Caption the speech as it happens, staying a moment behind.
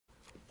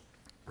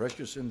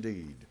Precious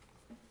indeed.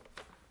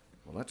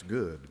 Well, that's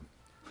good.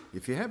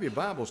 If you have your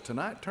Bibles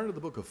tonight, turn to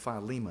the book of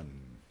Philemon.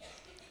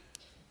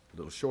 A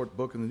little short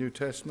book in the New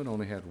Testament,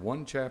 only had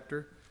one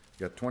chapter,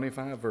 got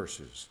 25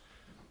 verses.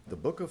 The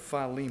book of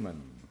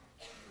Philemon.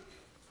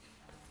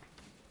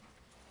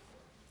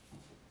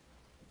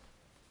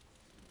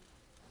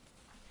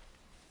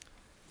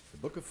 The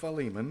book of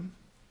Philemon,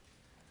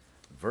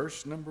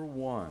 verse number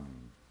 1.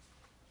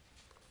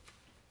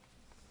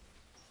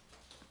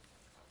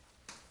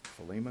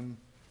 Philemon,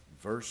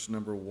 verse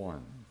number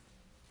 1.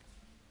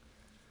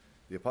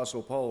 The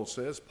Apostle Paul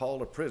says,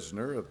 Paul, a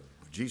prisoner of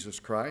Jesus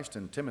Christ,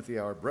 and Timothy,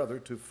 our brother,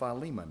 to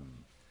Philemon,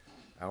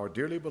 our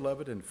dearly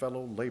beloved and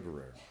fellow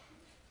laborer,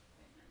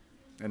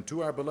 and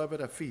to our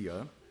beloved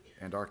Apphia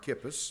and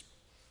Archippus,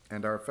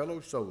 and our fellow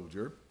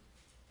soldier,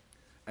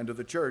 and to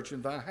the church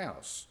in thy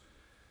house.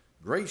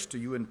 Grace to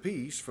you and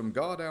peace from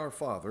God our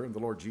Father and the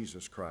Lord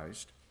Jesus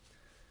Christ.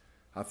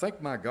 I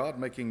thank my God,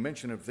 making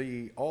mention of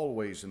thee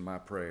always in my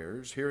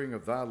prayers, hearing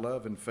of thy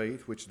love and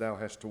faith which thou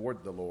hast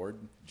toward the Lord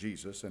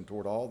Jesus and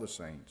toward all the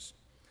saints,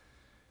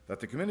 that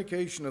the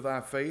communication of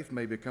thy faith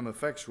may become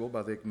effectual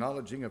by the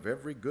acknowledging of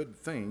every good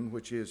thing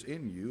which is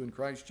in you in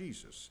Christ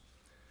Jesus.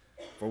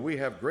 For we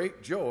have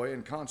great joy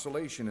and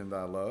consolation in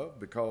thy love,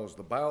 because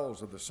the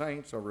bowels of the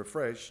saints are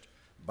refreshed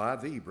by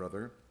thee,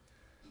 brother.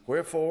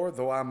 Wherefore,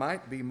 though I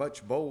might be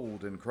much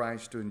bold in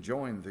Christ to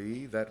enjoin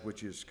thee that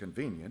which is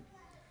convenient,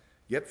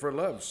 yet for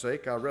love's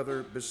sake I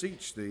rather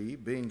beseech thee,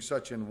 being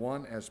such an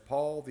one as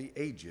Paul the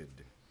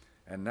aged,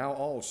 and now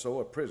also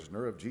a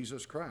prisoner of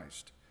Jesus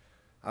Christ,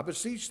 I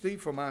beseech thee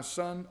for my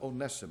son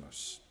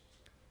Onesimus,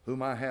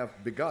 whom I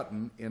have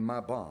begotten in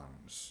my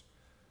bonds,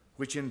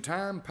 which in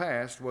time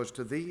past was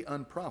to thee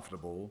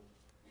unprofitable,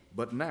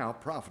 but now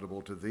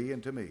profitable to thee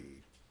and to me,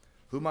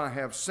 whom I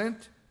have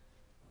sent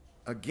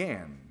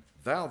again.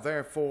 Thou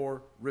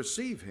therefore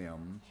receive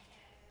him,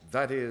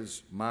 that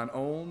is mine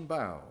own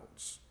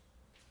bowels,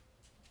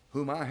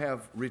 whom I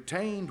have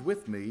retained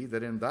with me,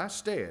 that in thy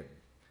stead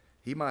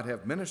he might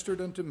have ministered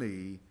unto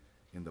me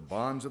in the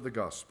bonds of the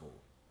gospel.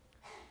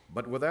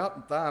 But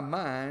without thy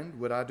mind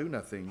would I do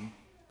nothing,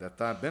 that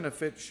thy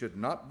benefit should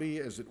not be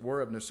as it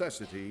were of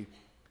necessity,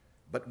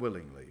 but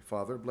willingly.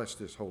 Father, bless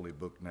this holy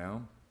book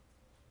now.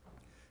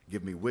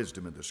 Give me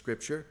wisdom in the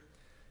Scripture.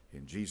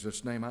 In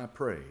Jesus' name I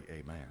pray,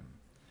 amen.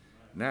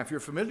 Now, if you're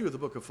familiar with the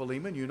book of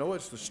Philemon, you know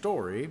it's the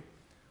story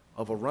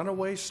of a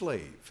runaway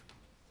slave.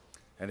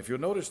 And if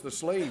you'll notice, the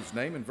slave's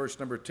name in verse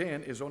number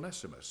 10 is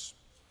Onesimus.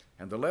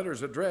 And the letter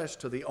is addressed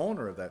to the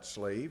owner of that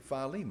slave,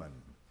 Philemon.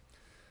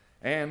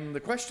 And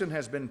the question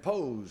has been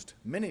posed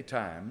many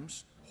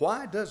times,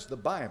 why does the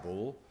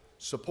Bible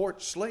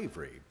support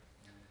slavery?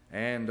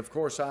 And of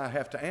course, I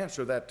have to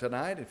answer that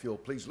tonight. If you'll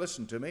please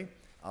listen to me,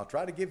 I'll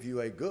try to give you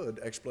a good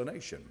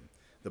explanation.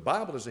 The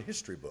Bible is a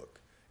history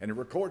book, and it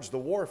records the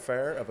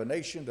warfare of a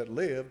nation that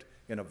lived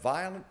in a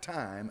violent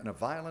time and a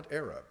violent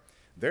era.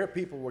 Their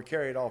people were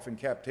carried off in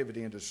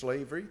captivity into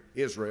slavery,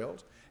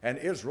 Israel's, and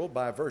Israel,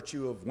 by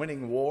virtue of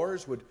winning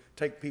wars, would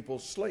take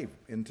people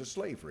into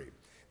slavery.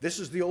 This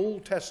is the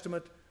Old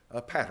Testament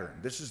pattern.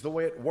 This is the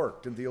way it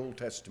worked in the Old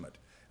Testament.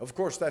 Of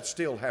course, that's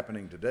still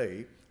happening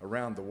today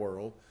around the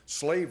world.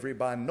 Slavery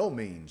by no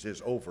means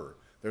is over.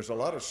 There's a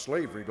lot of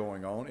slavery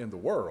going on in the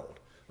world,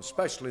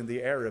 especially in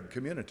the Arab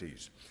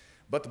communities.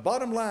 But the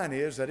bottom line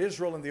is that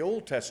Israel in the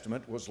Old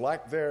Testament was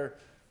like their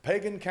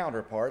pagan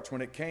counterparts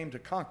when it came to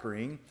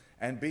conquering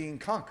and being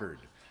conquered.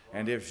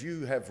 And if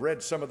you have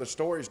read some of the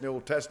stories in the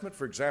Old Testament,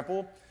 for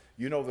example,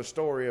 you know the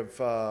story of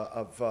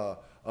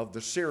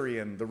the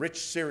Syrian, the rich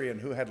Syrian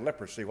who had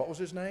leprosy. What was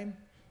his name?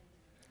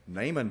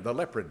 Naaman the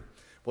leper.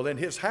 Well, in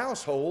his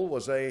household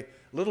was a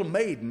little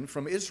maiden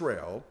from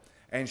Israel,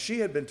 and she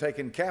had been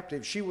taken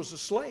captive. She was a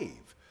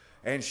slave.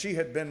 And she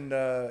had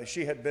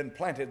been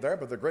planted there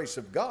by the grace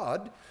of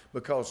God,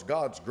 because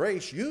God's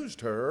grace used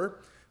her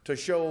to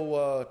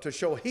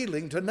show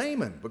healing to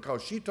Naaman,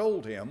 because she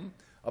told him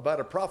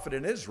about a prophet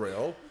in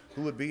Israel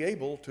who would be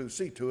able to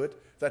see to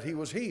it that he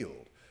was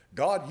healed.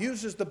 God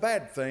uses the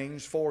bad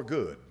things for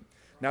good.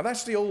 Now,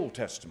 that's the Old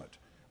Testament.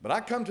 But I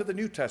come to the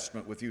New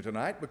Testament with you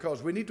tonight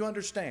because we need to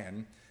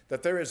understand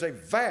that there is a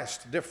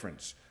vast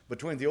difference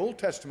between the Old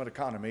Testament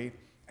economy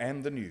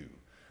and the New.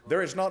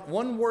 There is not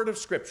one word of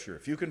Scripture,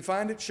 if you can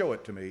find it, show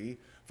it to me,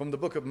 from the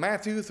book of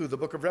Matthew through the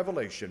book of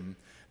Revelation,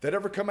 that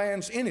ever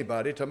commands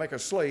anybody to make a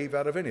slave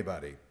out of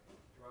anybody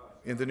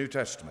in the New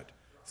Testament.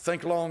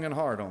 Think long and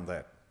hard on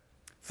that.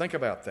 Think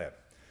about that.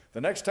 The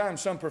next time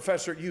some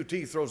professor at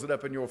UT throws it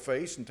up in your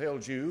face and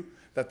tells you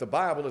that the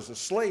Bible is a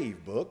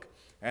slave book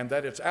and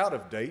that it's out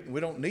of date and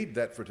we don't need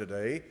that for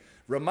today,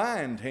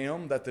 remind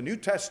him that the New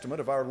Testament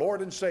of our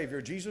Lord and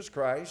Savior Jesus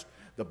Christ,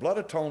 the blood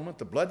atonement,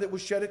 the blood that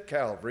was shed at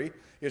Calvary,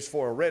 is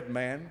for a red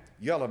man,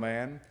 yellow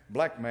man,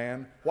 black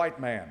man, white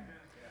man.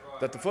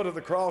 That the foot of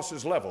the cross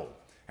is level.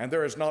 And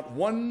there is not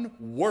one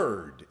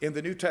word in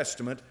the New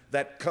Testament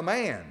that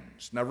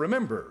commands, now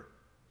remember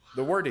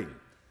the wording,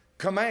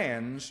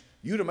 commands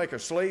you to make a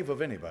slave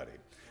of anybody.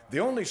 The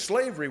only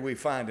slavery we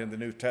find in the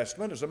New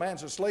Testament is a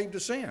man's a slave to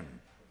sin.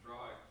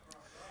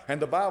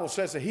 And the Bible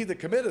says that he that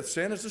committeth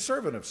sin is the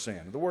servant of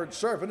sin. The word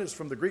servant is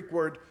from the Greek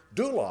word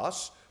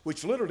doulos,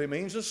 which literally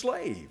means a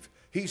slave.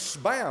 He's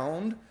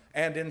bound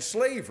and in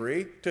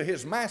slavery to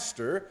his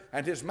master,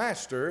 and his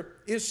master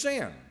is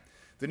sin.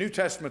 The New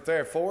Testament,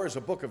 therefore, is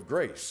a book of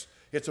grace.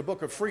 It's a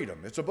book of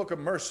freedom. It's a book of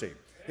mercy.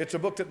 It's a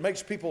book that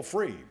makes people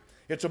free.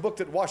 It's a book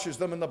that washes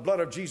them in the blood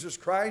of Jesus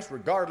Christ,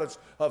 regardless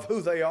of who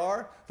they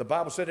are. The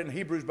Bible said in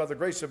Hebrews, by the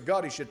grace of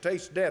God, he should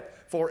taste death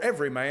for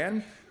every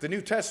man. The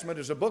New Testament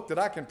is a book that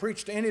I can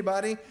preach to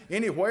anybody,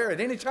 anywhere, at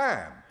any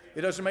time.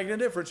 It doesn't make any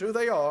difference who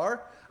they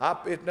are.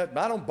 I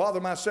don't bother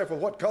myself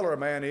with what color a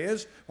man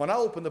is. When I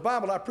open the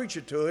Bible, I preach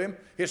it to him.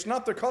 It's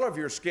not the color of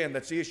your skin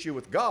that's the issue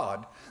with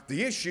God.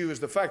 The issue is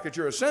the fact that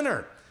you're a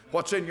sinner.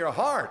 What's in your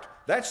heart,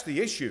 that's the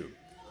issue.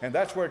 And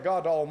that's where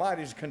God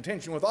Almighty's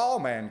contention with all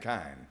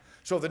mankind.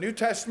 So the New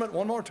Testament,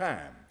 one more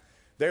time,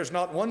 there's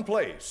not one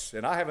place,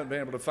 and I haven't been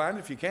able to find it.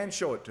 If you can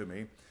show it to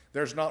me,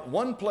 there's not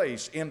one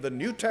place in the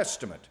New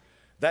Testament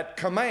that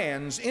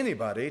commands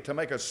anybody to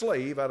make a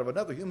slave out of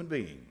another human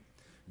being.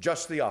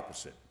 Just the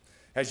opposite.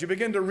 As you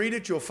begin to read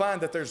it, you'll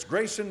find that there's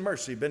grace and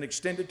mercy been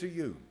extended to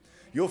you.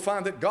 You'll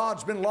find that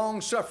God's been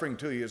long-suffering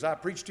to you. As I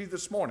preached to you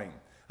this morning,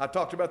 I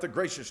talked about the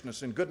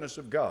graciousness and goodness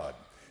of God,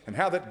 and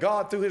how that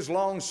God, through his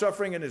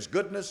long-suffering and his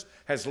goodness,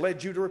 has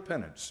led you to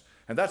repentance.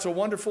 And that's a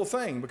wonderful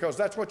thing, because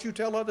that's what you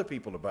tell other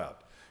people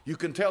about. You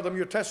can tell them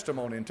your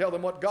testimony and tell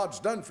them what God's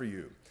done for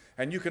you.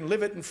 And you can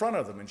live it in front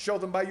of them and show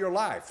them by your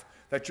life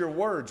that your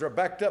words are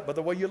backed up by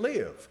the way you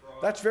live.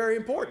 That's very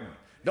important.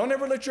 Don't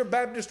ever let your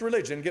Baptist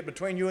religion get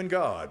between you and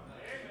God.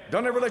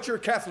 Don't ever let your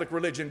Catholic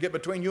religion get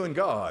between you and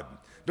God.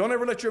 Don't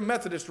ever let your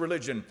Methodist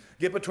religion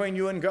get between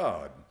you and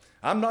God.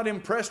 I'm not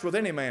impressed with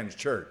any man's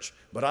church,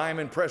 but I am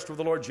impressed with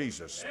the Lord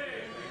Jesus.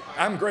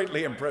 I'm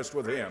greatly impressed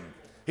with him.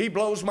 He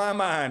blows my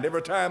mind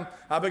every time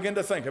I begin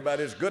to think about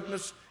his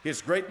goodness,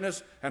 his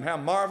greatness, and how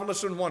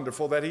marvelous and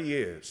wonderful that he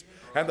is.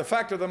 And the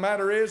fact of the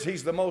matter is, he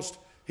is the most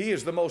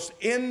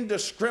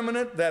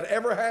indiscriminate that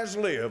ever has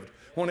lived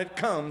when it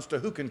comes to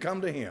who can come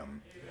to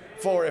him.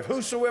 For if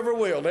whosoever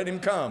will, let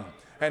him come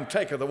and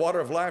take of the water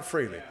of life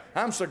freely.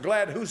 I'm so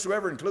glad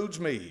whosoever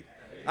includes me.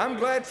 I'm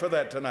glad for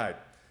that tonight.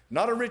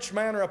 Not a rich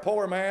man or a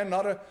poor man,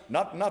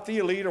 not the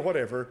elite or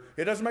whatever.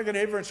 It doesn't make any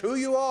difference who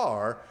you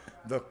are.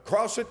 The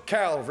cross at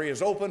Calvary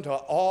is open to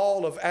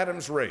all of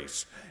Adam's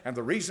race. And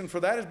the reason for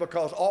that is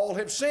because all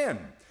have sinned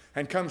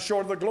and come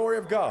short of the glory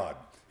of God.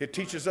 It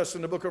teaches us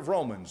in the book of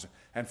Romans.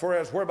 And for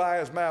as whereby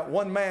as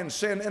one man's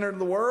sin entered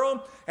the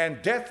world,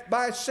 and death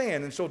by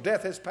sin. And so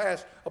death has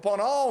passed upon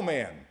all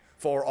men.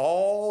 For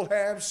all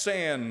have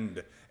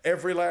sinned,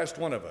 every last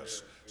one of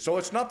us. So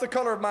it's not the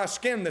color of my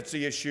skin that's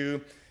the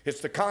issue.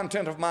 It's the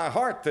content of my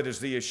heart that is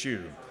the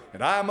issue.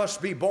 And I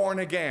must be born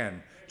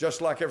again,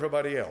 just like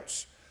everybody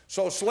else.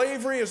 So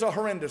slavery is a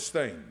horrendous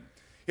thing.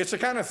 It's the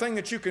kind of thing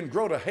that you can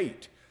grow to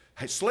hate.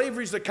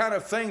 Slavery is the kind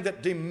of thing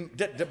that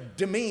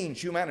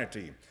demeans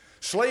humanity.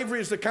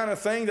 Slavery is the kind of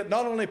thing that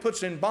not only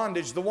puts in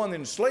bondage the one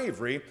in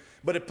slavery,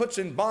 but it puts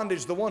in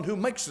bondage the one who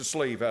makes the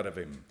slave out of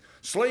him.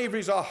 Slavery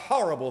is a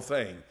horrible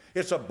thing.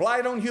 It's a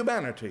blight on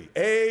humanity.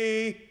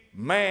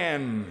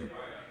 Amen.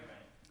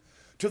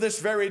 To this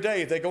very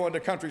day, they go into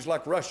countries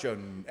like Russia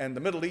and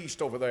the Middle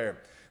East over there.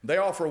 They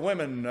offer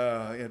women,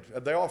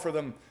 they offer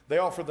them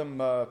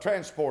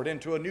transport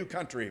into a new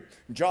country,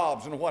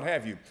 jobs and what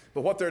have you.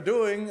 But what they're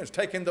doing is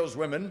taking those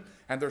women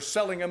and they're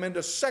selling them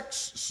into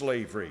sex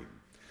slavery.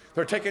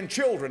 They're taking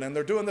children and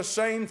they're doing the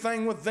same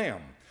thing with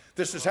them.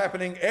 This is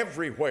happening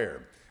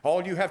everywhere.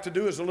 All you have to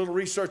do is a little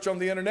research on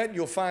the internet and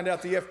you'll find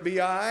out the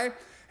FBI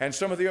and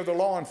some of the other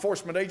law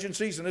enforcement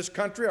agencies in this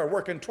country are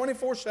working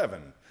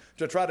 24/7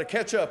 to try to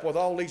catch up with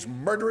all these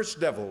murderous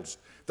devils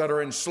that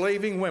are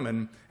enslaving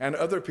women and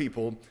other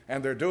people,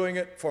 and they're doing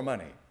it for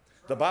money.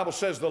 The Bible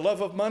says the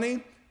love of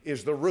money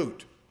is the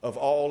root of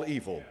all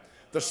evil.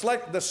 The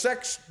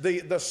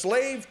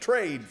slave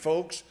trade,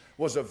 folks,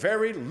 was a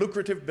very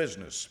lucrative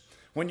business.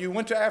 When you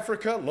went to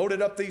Africa,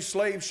 loaded up these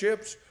slave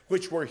ships,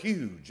 which were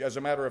huge, as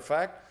a matter of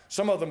fact.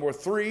 Some of them were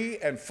 3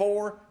 and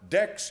 4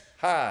 decks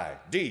high,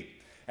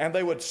 deep. And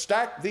they would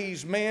stack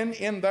these men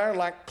in there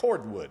like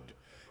cordwood.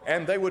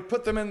 And they would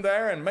put them in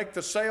there and make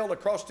the sail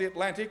across the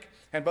Atlantic.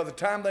 And by the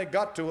time they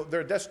got to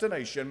their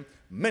destination,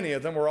 many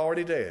of them were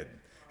already dead.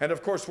 And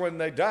of course, when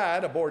they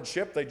died aboard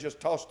ship, they just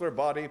tossed their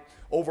body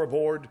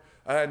overboard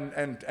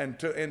and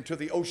into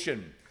the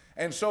ocean.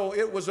 And so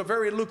it was a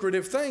very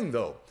lucrative thing,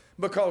 though,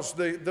 because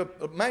the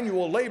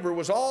manual labor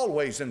was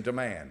always in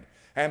demand.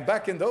 And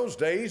back in those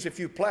days, if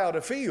you plowed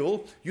a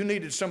field, you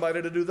needed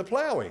somebody to do the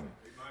plowing.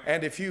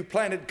 And if you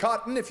planted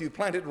cotton, if you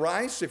planted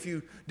rice, if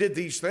you did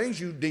these things,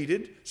 you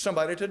needed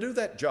somebody to do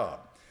that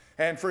job.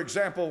 And for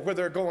example, where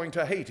they're going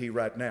to Haiti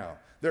right now,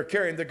 they're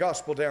carrying the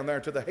gospel down there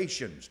to the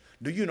Haitians.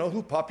 Do you know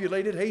who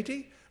populated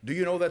Haiti? Do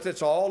you know that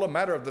it's all a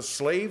matter of the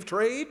slave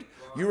trade?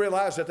 You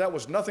realize that that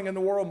was nothing in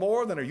the world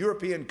more than a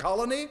European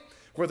colony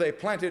where they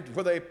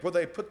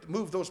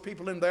moved those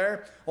people in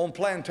there on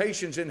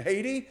plantations in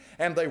Haiti,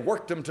 and they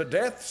worked them to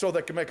death so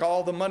they could make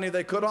all the money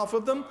they could off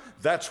of them.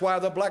 That's why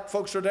the black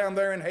folks are down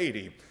there in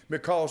Haiti,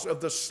 because of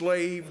the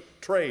slave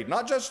trade.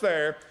 Not just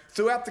there,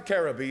 throughout the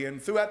Caribbean,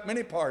 throughout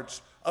many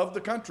parts of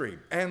the country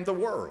and the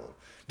world.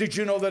 Did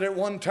you know that at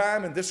one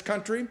time in this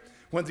country,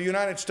 when the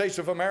United States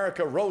of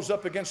America rose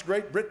up against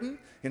Great Britain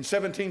in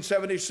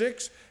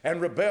 1776 and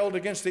rebelled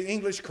against the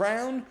English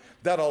crown,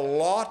 that a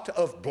lot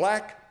of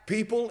black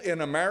people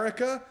in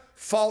America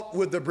fought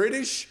with the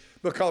British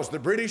because the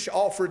British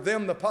offered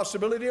them the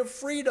possibility of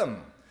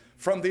freedom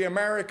from the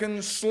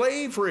American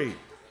slavery.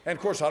 And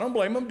of course, I don't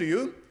blame them, do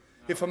you?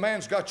 If a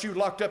man's got you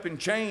locked up in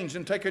chains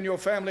and taken your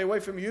family away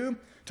from you,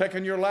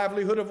 taken your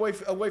livelihood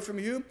away from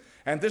you,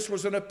 and this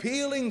was an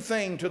appealing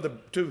thing to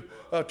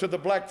the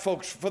black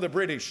folks for the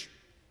British.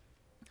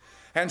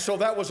 And so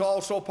that was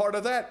also part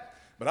of that.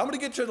 But I'm going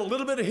to get you a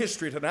little bit of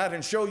history tonight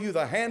and show you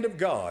the hand of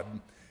God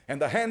and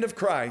the hand of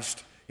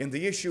Christ in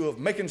the issue of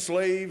making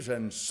slaves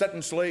and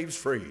setting slaves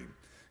free.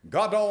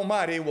 God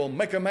Almighty will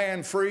make a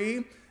man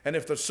free, and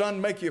if the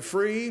Son make you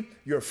free,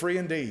 you're free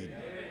indeed.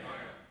 Amen.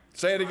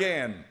 Say it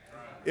again.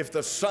 If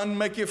the Son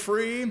make you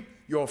free,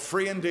 you're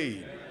free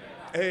indeed.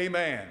 Amen.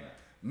 Amen.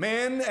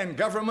 Men and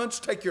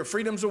governments take your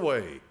freedoms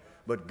away,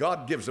 but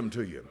God gives them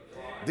to you.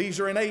 These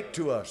are innate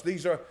to us.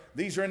 These are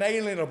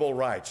inalienable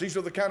rights. These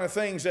are the kind of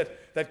things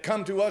that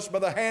come to us by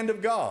the hand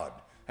of God.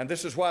 And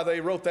this is why they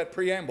wrote that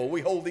preamble.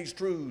 We hold these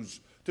truths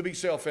to be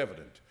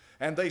self-evident.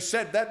 And they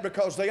said that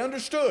because they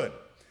understood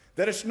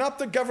that it's not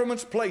the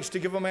government's place to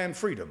give a man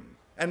freedom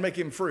and make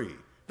him free.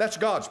 That's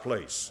God's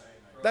place.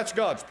 That's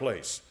God's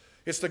place.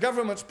 It's the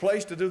government's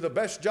place to do the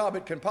best job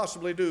it can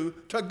possibly do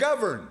to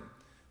govern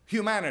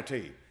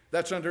humanity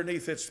that's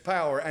underneath its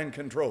power and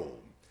control.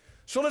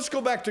 So let's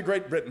go back to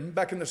Great Britain,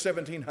 back in the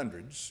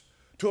 1700s,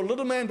 to a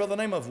little man by the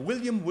name of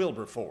William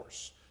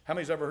Wilberforce. How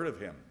many's ever heard of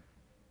him?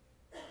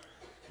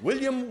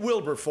 William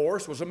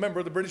Wilberforce was a member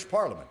of the British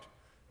Parliament.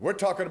 We're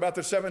talking about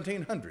the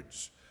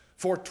 1700s.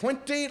 For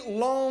 20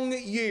 long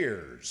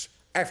years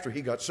after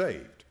he got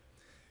saved.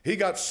 He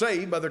got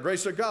saved by the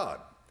grace of God.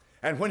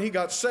 And when he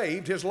got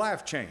saved, his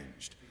life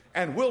changed.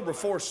 And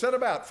Wilberforce set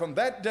about from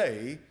that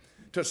day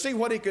to see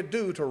what he could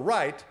do to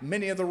right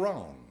many of the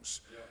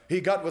wrongs. He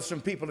got with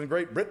some people in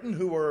Great Britain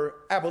who were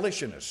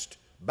abolitionists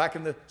back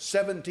in the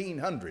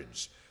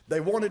 1700s. They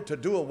wanted to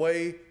do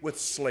away with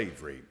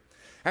slavery.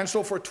 And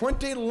so for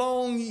 20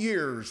 long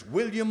years,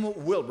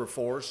 William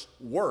Wilberforce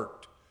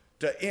worked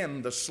to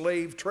end the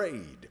slave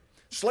trade.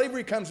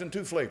 Slavery comes in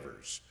two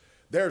flavors.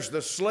 There's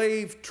the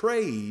slave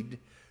trade,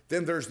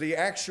 then there's the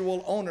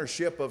actual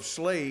ownership of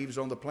slaves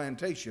on the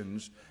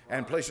plantations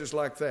and places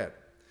like that.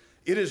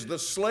 It is the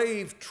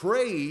slave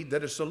trade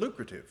that is so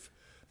lucrative,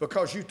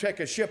 because you take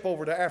a ship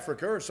over to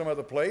Africa or some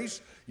other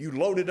place, you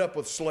load it up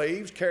with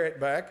slaves, carry it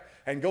back,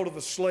 and go to the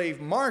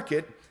slave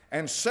market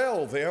and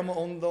sell them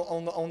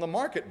on the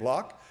market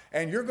block,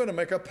 and you're going to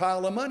make a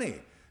pile of money.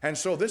 And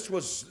so this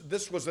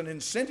was an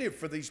incentive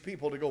for these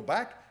people to go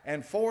back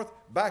and forth.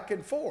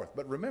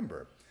 But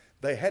remember,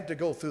 they had to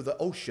go through the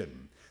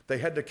ocean. They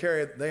had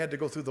to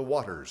go through the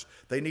waters.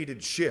 They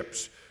needed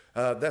ships.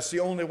 That's the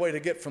only way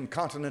to get from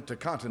continent to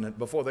continent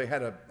before they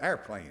had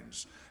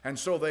airplanes. And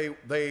so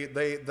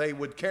they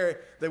would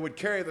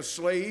carry the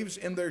slaves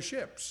in their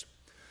ships.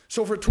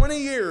 So for 20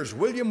 years,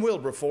 William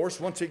Wilberforce,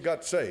 once he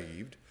got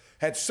saved,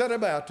 had set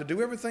about to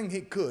do everything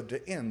he could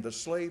to end the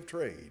slave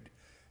trade.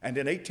 And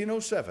in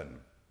 1807,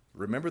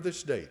 remember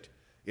this date,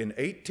 in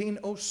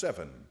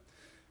 1807,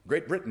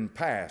 Great Britain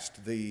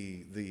passed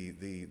the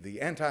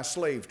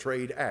Anti-Slave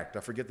Trade Act. I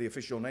forget the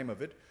official name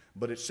of it,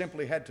 but it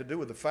simply had to do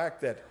with the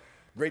fact that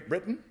Great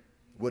Britain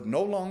would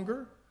no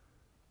longer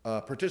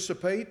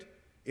participate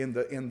in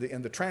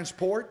the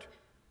transport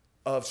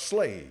of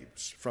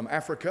slaves from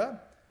Africa,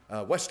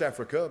 West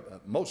Africa,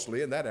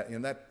 mostly in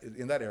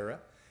that era,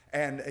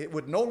 and it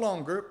would no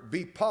longer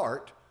be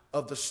part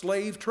of the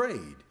slave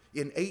trade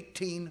in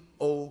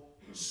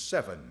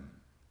 1807.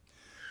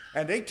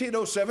 And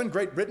 1807,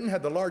 Great Britain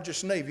had the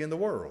largest navy in the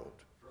world.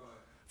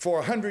 For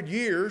 100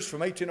 years,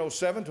 from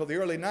 1807 till the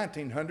early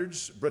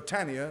 1900s,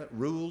 Britannia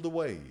ruled the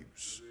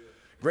waves.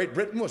 Great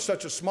Britain was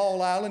such a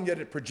small island, yet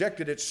it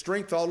projected its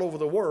strength all over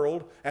the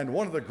world. And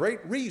one of the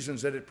great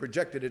reasons that it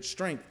projected its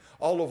strength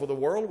all over the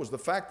world was the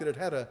fact that it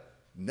had a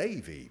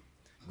navy.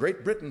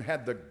 Great Britain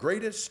had the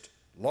greatest,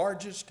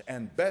 largest,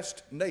 and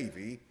best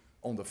navy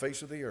on the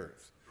face of the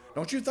earth.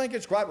 Don't you think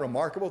it's quite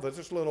remarkable that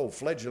this little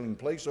fledgling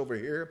place over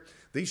here,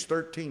 these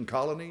 13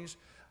 colonies,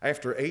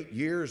 after 8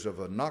 years of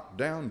a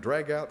knockdown,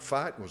 drag-out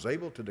fight, was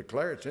able to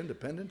declare its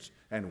independence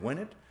and win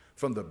it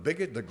from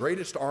the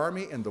greatest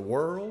army in the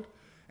world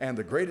and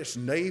the greatest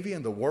navy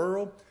in the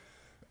world,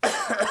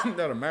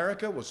 that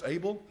America was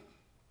able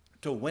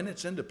to win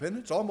its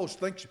independence?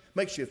 Almost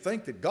makes you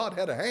think that God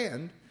had a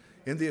hand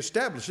in the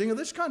establishing of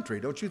this country,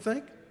 don't you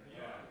think? Yeah.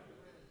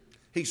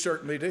 He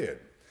certainly did,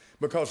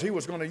 because he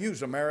was going to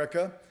use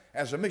America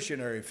as a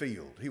missionary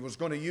field. He was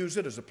going to use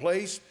it as a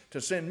place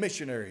to send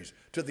missionaries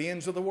to the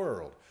ends of the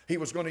world. He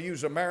was going to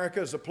use America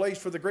as a place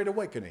for the Great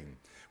Awakening,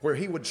 where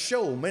he would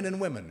show men and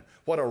women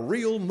what a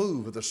real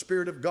move of the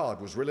Spirit of God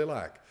was really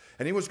like.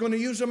 And he was going to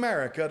use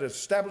America to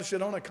establish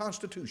it on a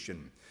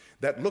constitution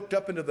that looked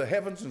up into the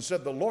heavens and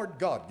said, the Lord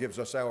God gives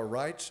us our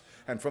rights.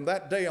 And from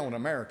that day on,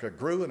 America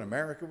grew and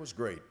America was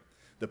great.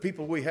 The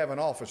people we have in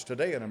office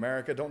today in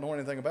America don't know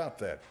anything about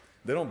that.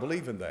 They don't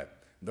believe in that.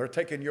 They're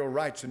taking your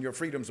rights and your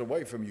freedoms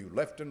away from you,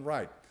 left and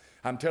right.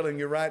 I'm telling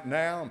you right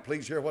now, and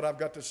please hear what I've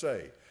got to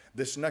say.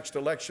 This next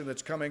election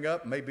that's coming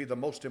up may be the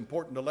most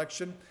important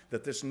election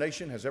that this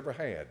nation has ever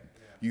had.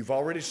 You've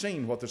already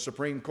seen what the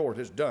Supreme Court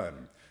has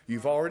done.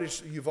 You've already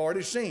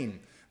seen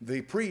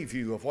the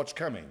preview of what's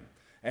coming.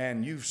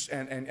 And you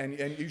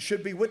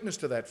should be witness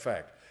to that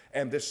fact.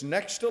 And this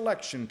next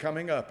election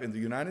coming up in the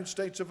United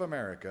States of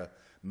America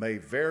may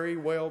very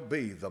well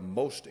be the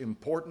most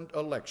important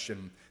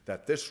election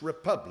that this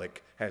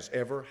republic has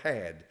ever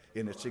had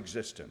in its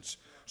existence.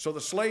 So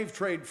the slave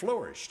trade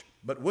flourished,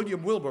 but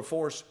William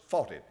Wilberforce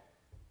fought it.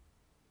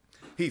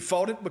 He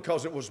fought it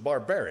because it was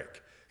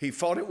barbaric. He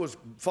fought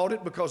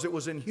it because it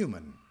was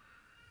inhuman.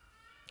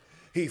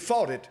 He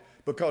fought it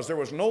because there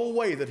was no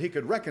way that he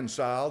could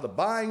reconcile the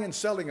buying and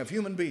selling of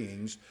human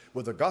beings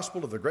with the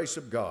gospel of the grace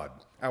of God,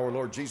 our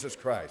Lord Jesus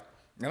Christ.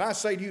 And I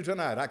say to you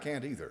tonight, I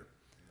can't either.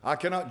 I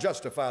cannot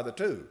justify the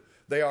two.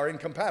 They are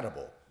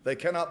incompatible. They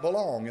cannot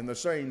belong in the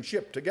same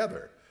ship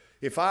together.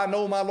 If I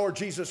know my Lord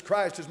Jesus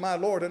Christ is my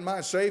Lord and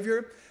my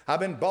Savior, I've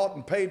been bought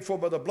and paid for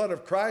by the blood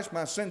of Christ,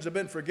 my sins have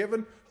been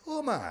forgiven, who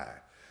am I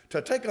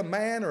to take a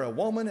man or a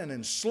woman and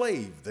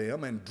enslave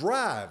them and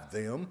drive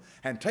them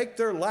and take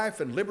their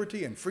life and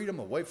liberty and freedom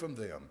away from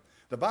them?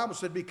 The Bible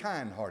said, be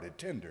kind-hearted,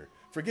 tender,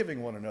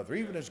 forgiving one another,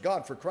 even as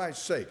God for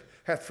Christ's sake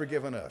hath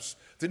forgiven us.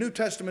 The New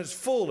Testament is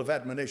full of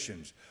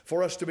admonitions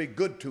for us to be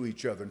good to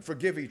each other and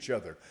forgive each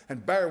other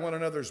and bear one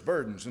another's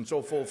burdens and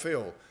so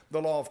fulfill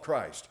the law of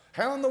Christ.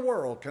 How in the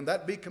world can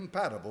that be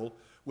compatible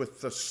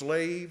with the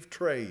slave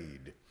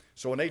trade?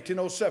 So in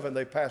 1807,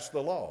 they passed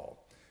the law.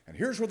 And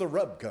here's where the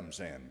rub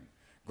comes in.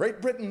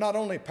 Great Britain not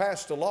only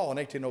passed a law in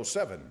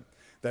 1807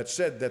 that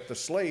said that the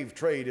slave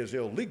trade is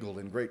illegal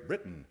in Great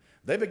Britain,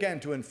 they began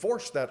to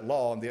enforce that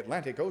law in the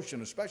Atlantic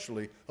Ocean,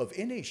 especially of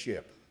any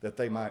ship that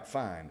they might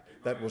find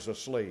that was a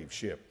slave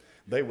ship.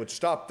 They would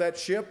stop that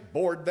ship,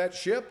 board that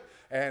ship,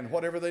 and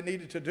whatever they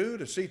needed to do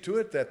to see to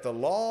it that the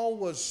law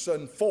was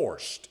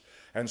enforced.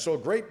 And so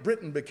Great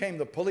Britain became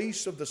the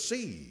police of the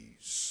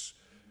seas.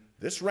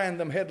 This ran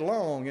them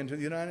headlong into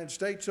the United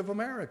States of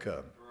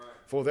America.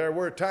 For there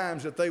were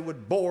times that they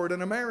would board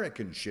an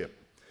American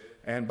ship.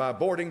 And by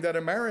boarding that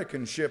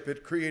American ship,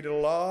 it created a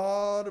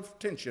lot of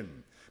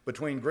tension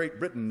between Great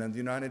Britain and the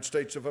United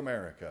States of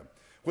America,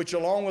 which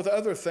along with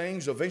other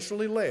things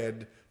eventually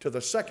led to the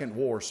second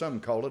war, some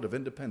call it, of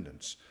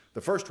independence.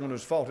 The first one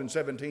was fought in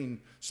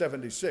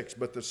 1776,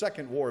 but the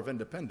second war of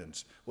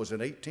independence was in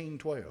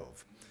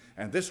 1812.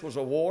 And this was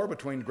a war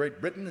between Great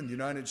Britain and the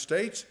United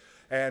States,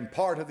 and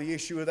part of the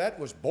issue of that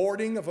was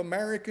boarding of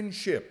American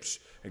ships.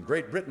 And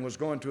Great Britain was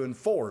going to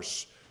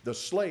enforce the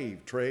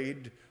slave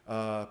trade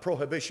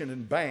prohibition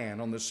and ban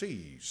on the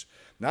seas.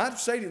 Now,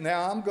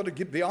 I'm going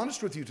to be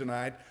honest with you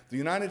tonight. The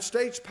United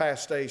States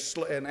passed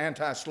an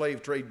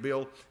anti-slave trade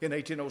bill in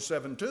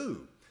 1807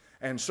 too.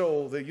 And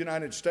so the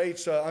United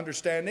States,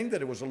 understanding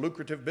that it was a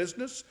lucrative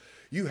business,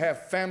 you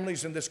have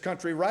families in this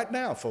country right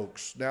now,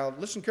 folks. Now,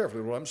 listen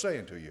carefully to what I'm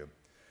saying to you.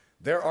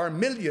 There are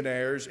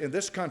millionaires in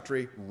this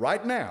country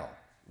right now,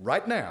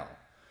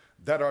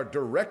 that are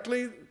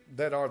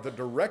the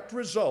direct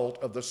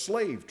result of the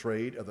slave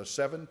trade of the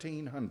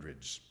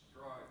 1700s.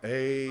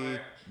 Right.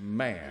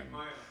 Amen.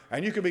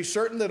 And you can be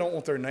certain they don't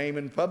want their name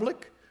in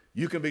public.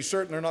 You can be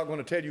certain they're not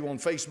going to tell you on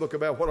Facebook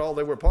about what all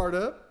they were part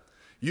of.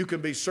 You can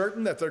be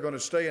certain that they're going to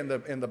stay in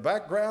the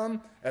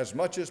background as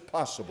much as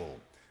possible.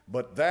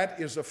 But that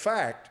is a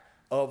fact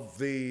of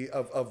the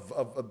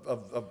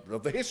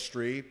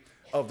history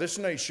of this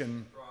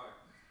nation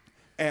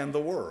and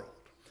the world.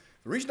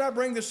 The reason I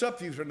bring this up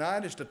to you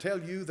tonight is to tell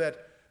you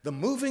that the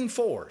moving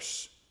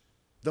force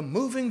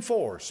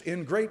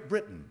in Great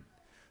Britain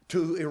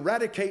to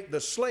eradicate the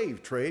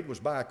slave trade was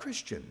by a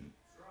Christian,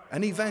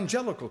 an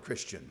evangelical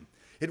Christian.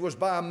 It was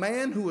by a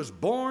man who was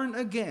born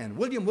again.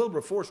 William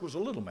Wilberforce was a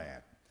little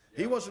man.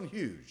 He wasn't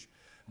huge,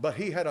 but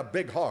he had a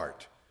big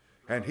heart,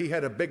 and he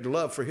had a big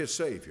love for his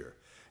Savior.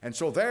 And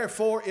so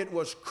therefore it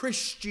was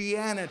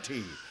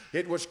Christianity.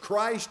 It was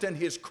Christ and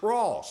his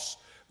cross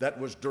that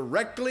was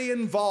directly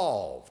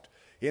involved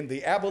in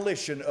the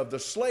abolition of the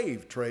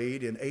slave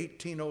trade in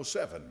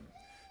 1807.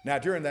 Now,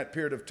 during that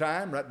period of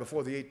time, right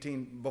before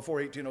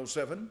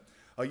 1807,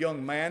 a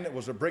young man that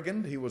was a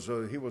brigand, he was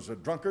a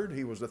drunkard,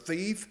 he was a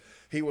thief,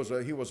 he was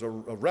a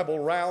rebel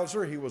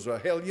rouser, he was a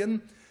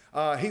hellion.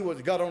 He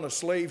got on a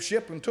slave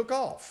ship and took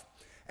off,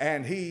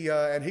 and he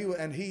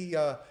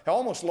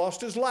almost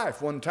lost his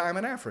life one time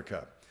in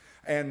Africa.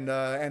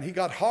 And he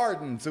got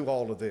hardened through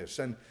all of this.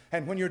 And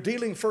when you're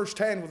dealing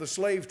firsthand with the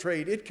slave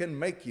trade, it can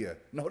make you,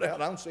 no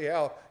doubt, I don't see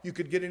how you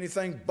could get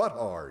anything but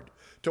hard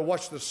to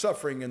watch the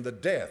suffering and the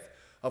death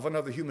of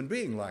another human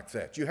being like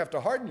that. You have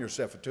to harden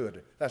yourself to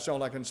it. That's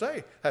all I can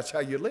say. That's how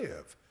you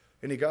live.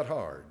 And he got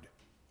hard.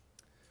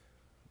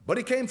 But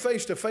he came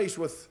face to face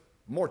with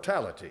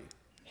mortality.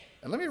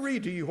 And let me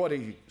read to you what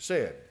he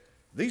said.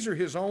 These are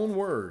his own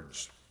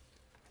words.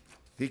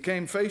 He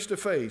came face to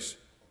face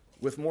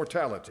with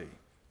mortality.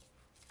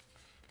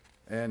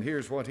 And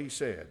here's what he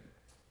said.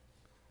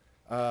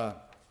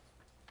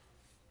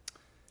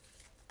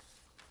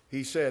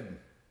 He said,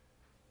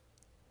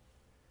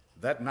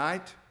 that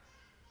night,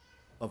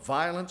 a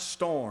violent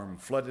storm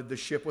flooded the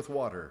ship with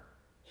water.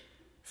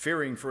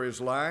 Fearing for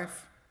his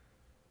life,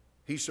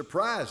 he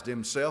surprised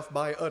himself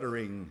by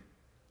uttering,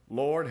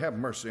 Lord, have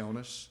mercy on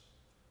us.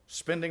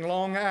 Spending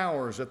long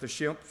hours at the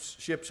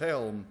ship's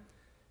helm,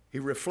 he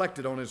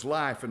reflected on his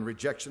life and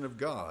rejection of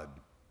God.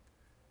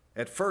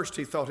 At first,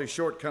 he thought his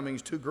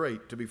shortcomings too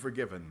great to be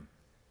forgiven.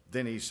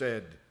 Then he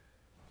said,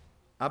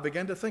 I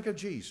began to think of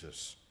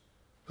Jesus,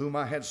 whom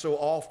I had so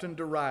often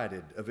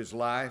derided, of his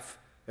life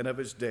and of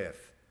his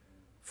death,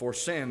 for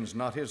sins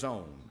not his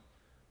own,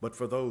 but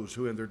for those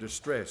who in their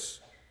distress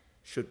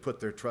should put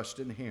their trust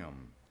in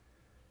him.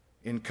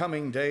 In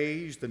coming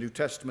days, the New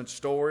Testament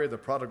story of the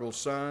prodigal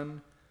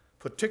son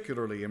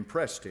particularly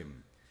impressed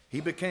him.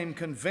 He became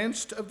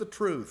convinced of the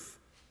truth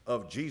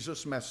of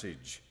Jesus'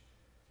 message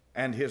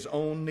and his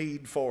own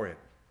need for it.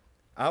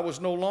 I was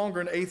no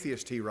longer an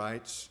atheist, he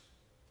writes.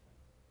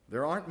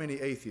 There aren't many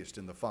atheists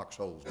in the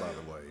foxholes, by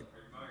the way.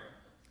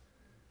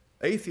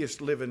 Atheists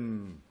live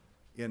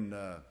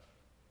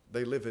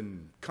they live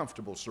in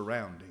comfortable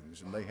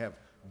surroundings, and they have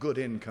good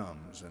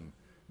incomes, and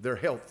they're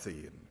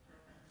healthy.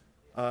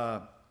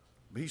 And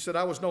he said,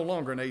 I was no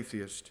longer an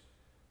atheist.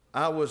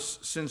 I was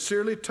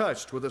sincerely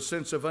touched with a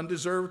sense of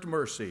undeserved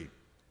mercy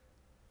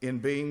in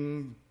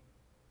being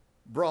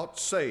brought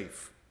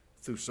safe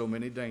through so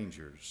many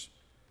dangers.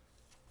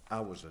 I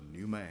was a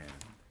new man.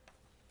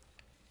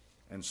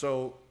 And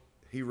so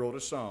he wrote a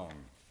song.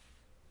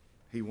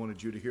 He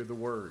wanted you to hear the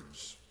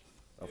words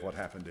of what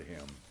happened to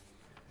him.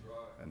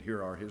 And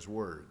here are his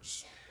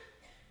words.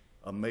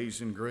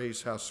 Amazing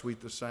grace, how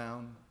sweet the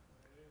sound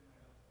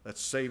that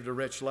saved a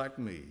wretch like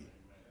me.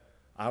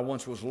 I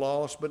once was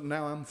lost, but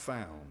now I'm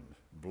found.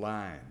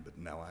 Blind, but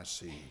now I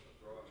see.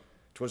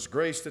 'Twas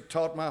grace that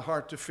taught my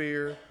heart to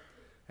fear,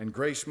 and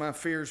grace my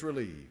fears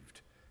relieved.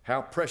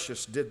 How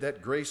precious did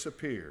that grace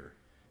appear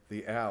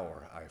the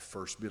hour I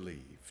first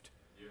believed.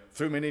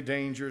 Through many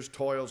dangers,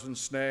 toils, and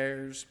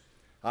snares,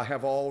 I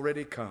have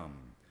already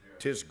come.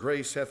 'Tis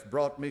grace hath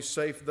brought me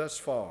safe thus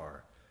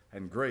far,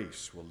 and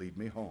grace will lead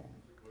me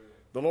home.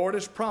 The Lord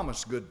has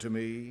promised good to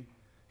me.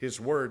 His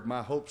word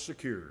my hope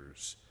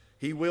secures.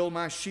 He will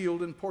my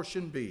shield and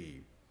portion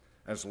be,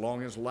 as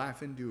long as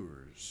life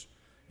endures.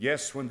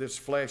 Yes, when this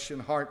flesh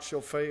and heart shall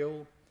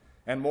fail,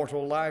 and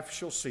mortal life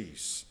shall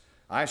cease,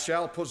 I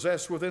shall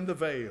possess within the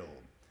veil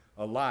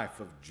a life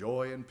of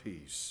joy and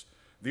peace.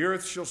 The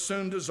earth shall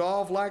soon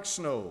dissolve like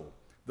snow,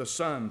 the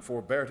sun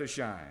forbear to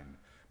shine,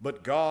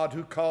 but God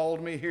who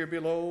called me here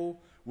below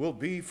will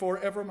be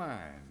forever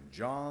mine.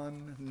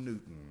 John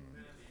Newton,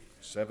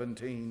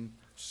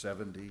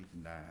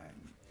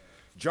 1779.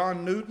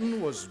 John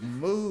Newton was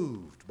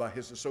moved by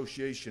his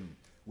association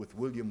with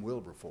William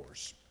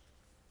Wilberforce.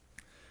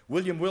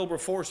 William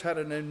Wilberforce had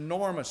an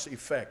enormous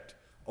effect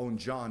on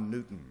John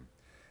Newton.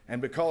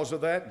 And because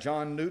of that,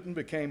 John Newton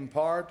became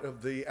part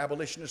of the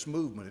abolitionist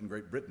movement in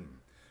Great Britain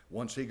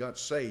once he got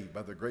saved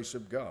by the grace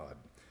of God.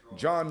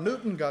 John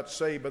Newton got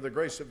saved by the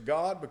grace of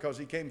God because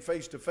he came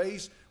face to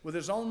face with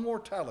his own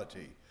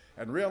mortality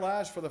and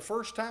realized for the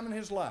first time in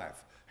his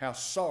life how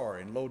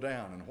sorry and low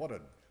down and what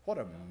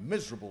a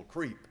miserable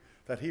creep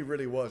that he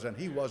really was, and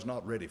he was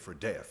not ready for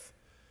death.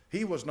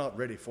 He was not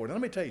ready for it. And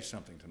let me tell you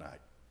something tonight.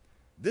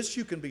 This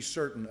you can be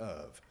certain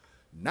of.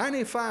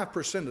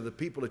 95% of the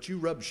people that you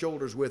rub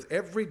shoulders with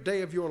every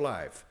day of your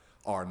life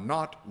are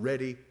not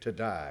ready to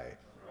die.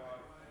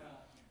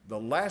 The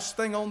last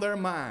thing on their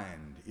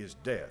mind is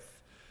death.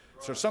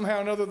 So somehow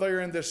or another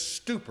they're in this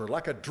stupor,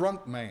 like a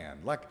drunk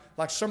man, like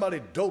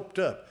somebody doped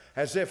up,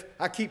 as if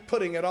I keep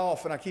putting it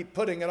off and I keep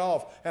putting it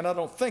off and I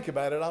don't think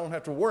about it, I don't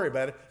have to worry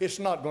about it, it's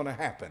not going to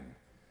happen.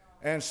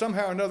 And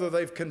somehow or another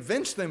they've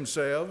convinced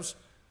themselves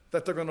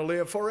that they're going to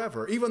live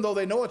forever. Even though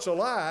they know it's a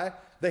lie,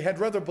 they had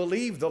rather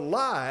believe the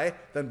lie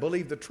than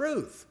believe the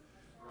truth.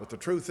 But the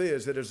truth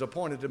is that it is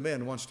appointed to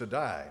men once to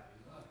die,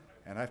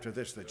 and after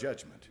this the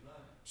judgment.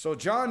 So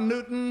John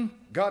Newton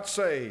got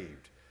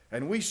saved,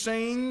 and we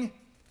sing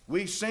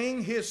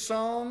his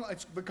song.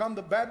 It's become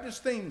the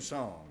Baptist theme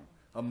song.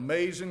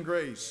 Amazing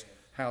grace,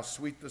 how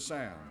sweet the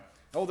sound.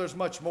 Oh, there's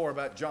much more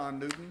about John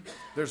Newton.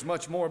 There's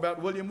much more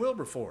about William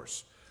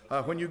Wilberforce.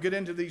 When you get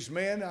into these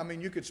men, I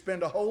mean, you could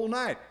spend a whole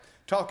night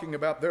talking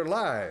about their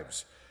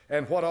lives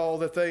and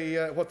what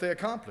they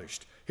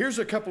accomplished. Here's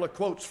a couple of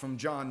quotes from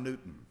John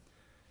Newton.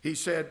 He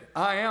said,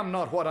 I am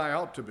not what I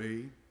ought to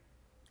be.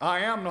 I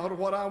am not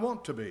what I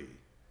want to be.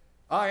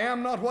 I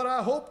am not what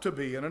I hope to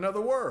be in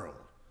another world.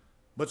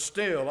 But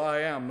still, I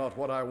am not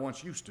what I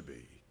once used to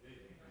be.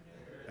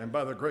 And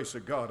by the grace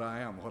of God, I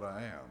am what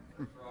I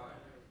am.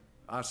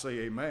 I say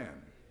amen.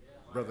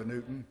 Brother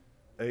Newton,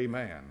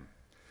 amen.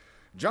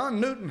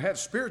 John Newton had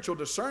spiritual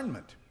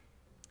discernment.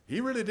 He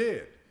really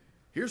did.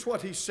 Here's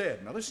what he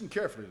said. Now listen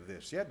carefully to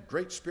this. He had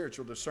great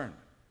spiritual discernment.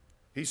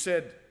 He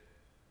said,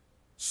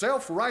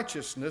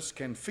 self-righteousness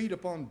can feed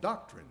upon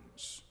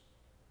doctrines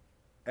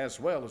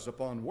as well as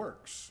upon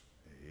works.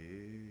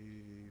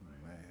 Amen.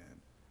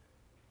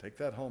 Take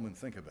that home and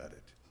think about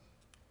it.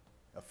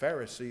 A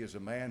Pharisee is a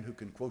man who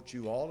can quote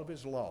you all of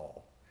his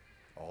law,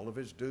 all of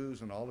his do's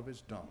and all of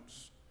his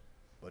don'ts.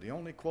 But he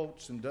only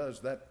quotes and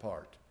does that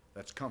part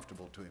that's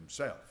comfortable to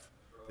himself,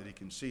 that he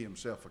can see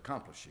himself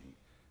accomplishing.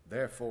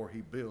 Therefore,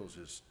 he builds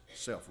his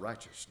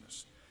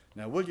self-righteousness.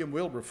 Now, William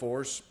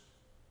Wilberforce,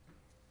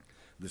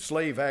 the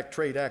Slave Act,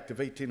 Trade Act of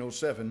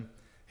 1807,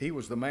 he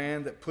was the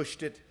man that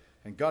pushed it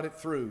and got it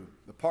through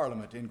the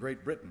Parliament in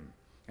Great Britain.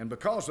 And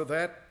because of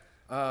that,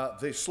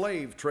 the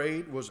slave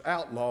trade was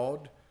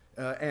outlawed,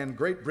 and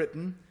Great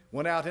Britain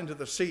went out into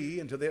the sea,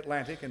 into the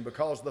Atlantic, and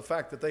because of the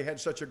fact that they had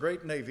such a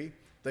great navy,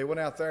 they went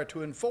out there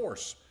to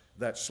enforce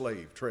that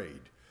slave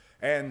trade.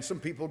 And some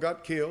people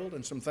got killed,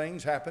 and some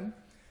things happened,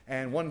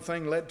 and one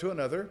thing led to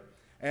another.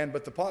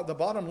 But the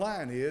bottom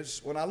line is,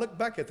 when I look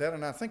back at that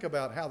and I think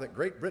about how that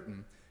Great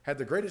Britain had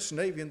the greatest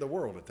navy in the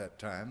world at that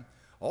time,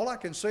 all I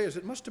can say is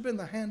it must have been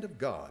the hand of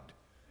God.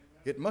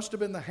 It must have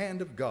been the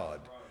hand of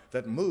God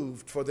that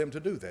moved for them to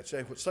do that.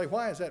 Say,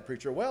 why is that,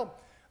 preacher? Well,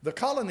 the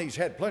colonies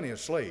had plenty of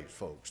slaves,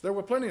 folks. There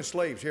were plenty of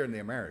slaves here in the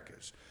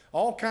Americas.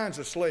 All kinds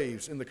of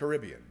slaves in the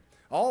Caribbean.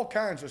 All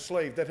kinds of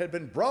slaves that had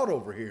been brought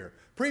over here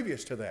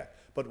previous to that.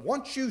 But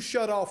once you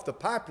shut off the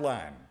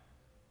pipeline,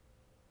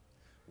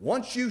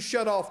 once you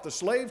shut off the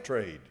slave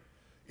trade,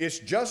 it's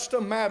just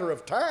a matter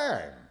of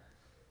time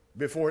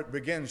before it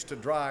begins to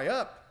dry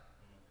up.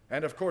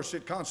 And of course,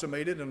 it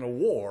consummated in a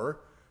war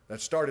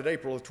that started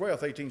April 12,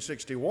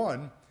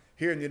 1861,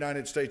 here in the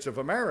United States of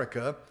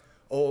America.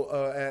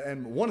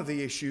 And one of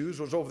the issues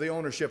was over the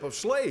ownership of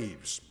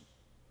slaves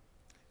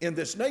in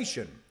this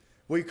nation.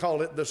 We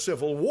call it the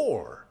Civil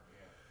War.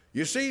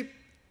 You see,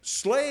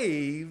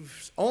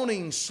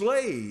 owning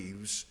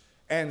slaves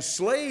and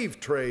slave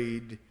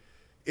trade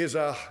is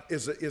a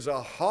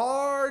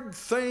hard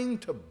thing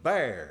to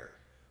bear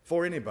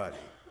for anybody.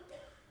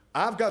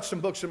 I've got some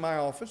books in my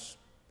office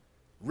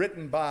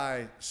written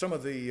by some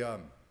of the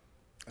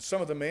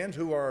men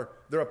who are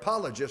they're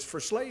apologists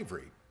for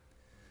slavery.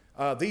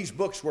 These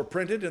books were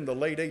printed in the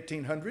late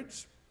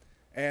 1800s,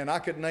 and I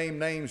could name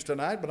names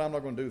tonight, but I'm not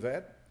going to do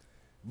that.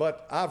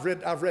 But I've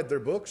read their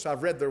books,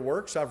 I've read their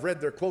works, I've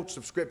read their quotes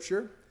of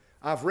Scripture,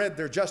 I've read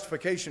their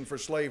justification for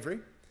slavery,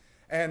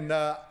 and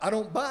I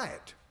don't buy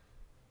it.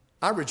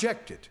 I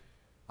reject it.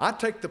 I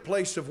take the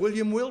place of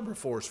William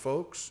Wilberforce,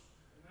 folks,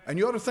 and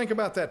you ought to think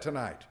about that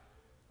tonight.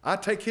 I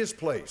take his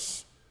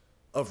place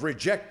of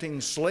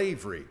rejecting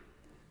slavery.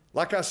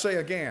 Like I say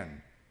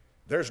again,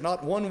 there's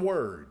not one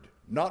word,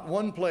 not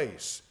one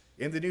place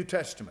in the New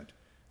Testament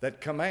that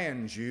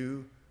commands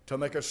you to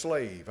make a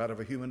slave out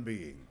of a human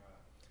being.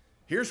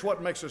 Here's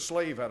what makes a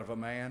slave out of a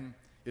man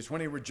is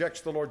when he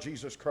rejects the Lord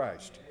Jesus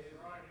Christ.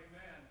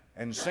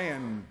 And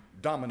sin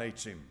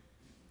dominates him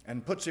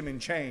and puts him in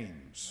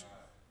chains.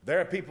 There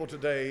are people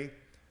today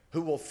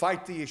who will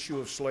fight the issue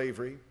of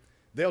slavery.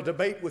 They'll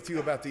debate with you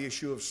about the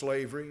issue of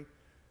slavery,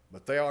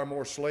 but they are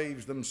more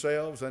slaves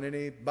themselves than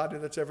anybody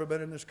that's ever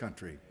been in this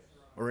country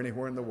or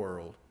anywhere in the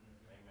world.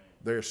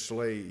 They're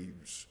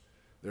slaves.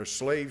 They're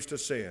slaves to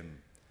sin.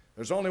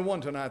 There's only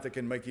one tonight that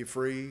can make you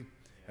free,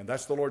 and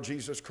that's the Lord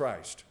Jesus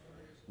Christ.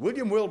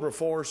 William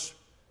Wilberforce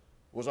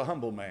was a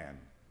humble man.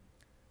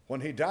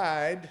 When he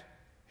died,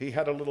 he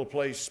had a little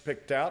place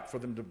picked out for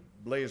them to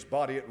lay his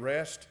body at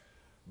rest,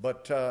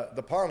 but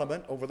the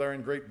Parliament over there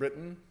in Great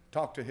Britain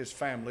talked to his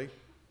family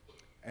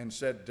and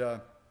said,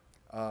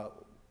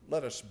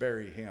 let us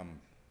bury him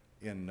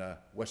in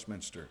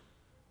Westminster,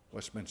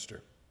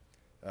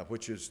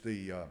 which is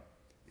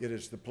it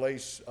is the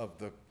place of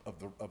the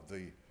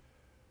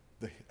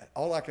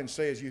all I can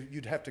say is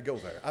you'd have to go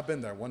there. I've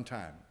been there one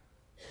time.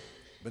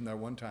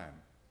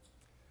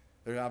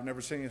 I've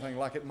never seen anything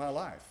like it in my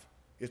life.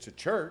 It's a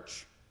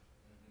church,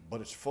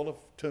 but it's full of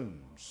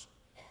tombs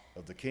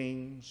of the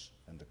kings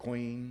and the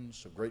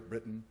queens of Great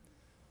Britain,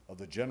 of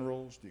the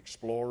generals, the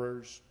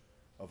explorers,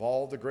 of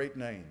all the great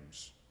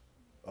names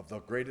of the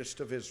greatest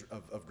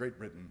of Great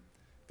Britain.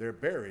 They're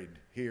buried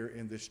here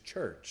in this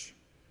church.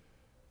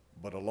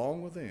 But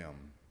along with them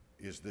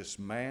is this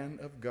man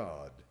of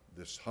God,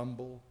 this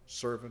humble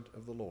servant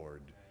of the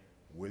Lord,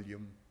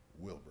 William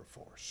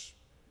Wilberforce.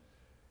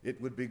 It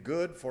would be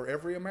good for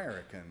every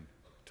American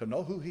to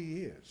know who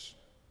he is.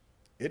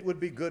 It would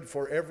be good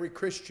for every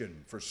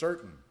Christian, for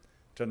certain,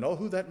 to know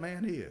who that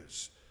man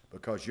is,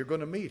 because you're going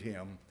to meet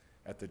him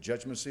at the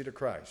judgment seat of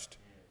Christ.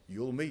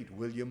 You'll meet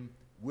William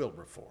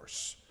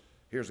Wilberforce.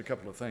 Here's a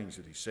couple of things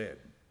that he said.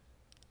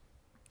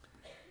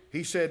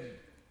 He said,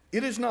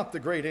 "It is not the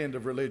great end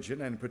of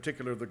religion, and in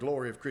particular the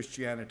glory of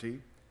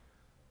Christianity,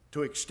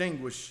 to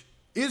extinguish.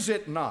 Is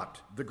it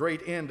not the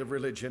great end of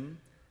religion,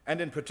 and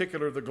in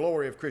particular the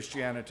glory of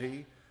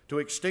Christianity, to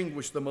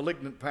extinguish the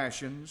malignant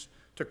passions,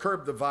 to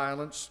curb the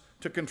violence,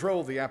 to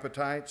control the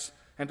appetites,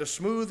 and to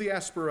smooth the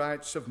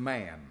asperities of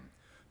man,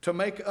 to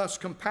make us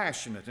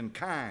compassionate and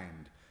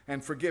kind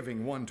and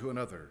forgiving one to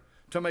another,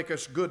 to make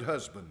us good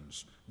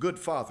husbands, good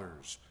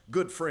fathers,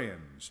 good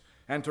friends,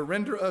 and to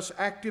render us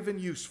active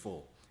and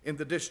useful in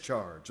the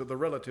discharge of the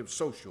relative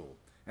social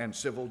and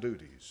civil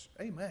duties.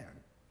 Amen.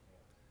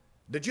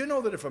 Did you know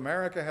that if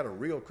America had a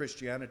real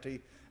Christianity,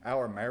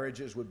 our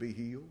marriages would be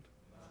healed?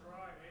 That's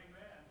right.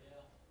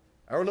 Amen.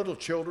 Our little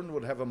children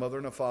would have a mother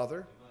and a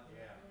father.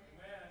 Yeah.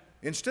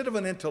 Instead of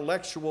an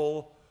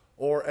intellectual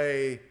or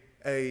a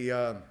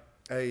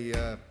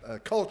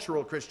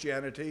cultural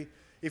Christianity,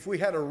 if we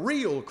had a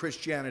real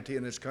Christianity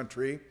in this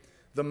country,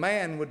 the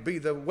man would be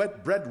the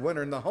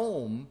breadwinner in the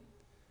home,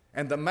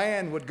 and the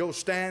man would go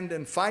stand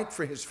and fight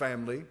for his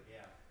family,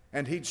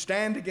 and he'd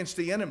stand against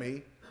the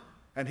enemy,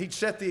 and he'd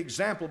set the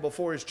example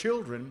before his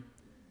children,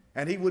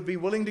 and he would be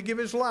willing to give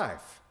his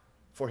life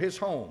for his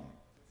home.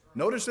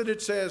 Notice that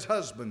it says,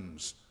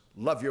 husbands,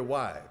 love your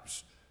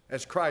wives,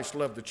 as Christ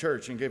loved the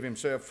church and gave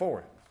himself for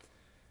it.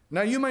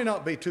 Now, you may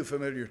not be too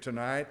familiar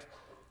tonight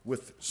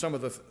with some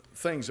of the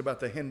things about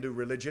the Hindu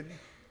religion,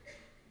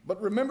 but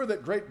remember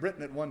that Great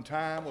Britain at one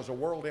time was a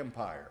world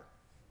empire.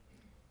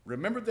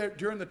 Remember that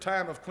during the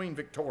time of Queen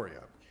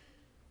Victoria,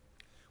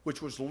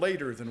 which was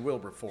later than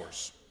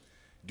Wilberforce,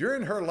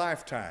 during her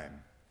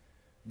lifetime,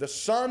 the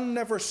sun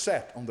never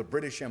set on the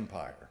British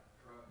Empire.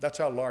 That's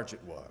how large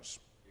it was.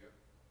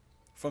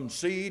 From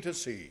sea to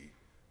sea,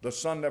 the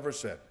sun never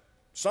set.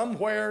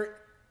 Somewhere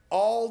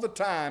all the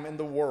time in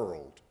the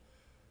world,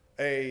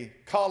 a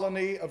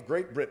colony of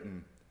Great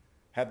Britain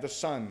had the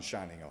sun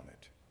shining on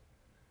it.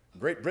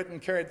 Great Britain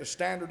carried the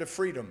standard of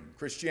freedom,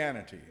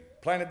 Christianity,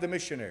 planted the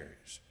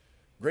missionaries.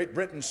 Great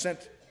Britain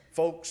sent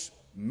folks,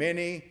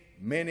 many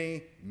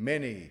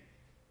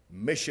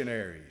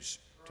missionaries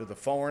to the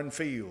foreign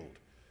field,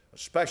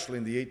 especially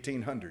in the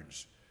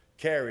 1800s,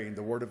 carrying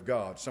the Word of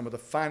God. Some of the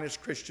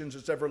finest Christians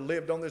that's ever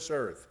lived on this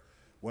earth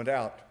went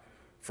out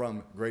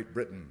from Great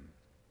Britain.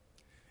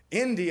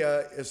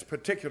 India is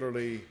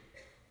particularly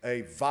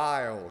a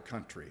vile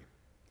country.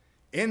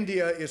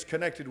 India is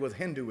connected with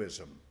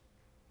Hinduism.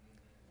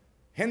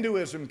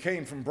 Hinduism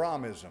came from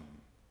Brahmism,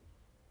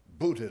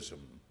 Buddhism,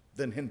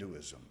 then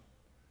Hinduism,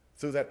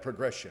 through that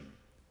progression.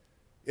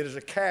 It is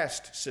a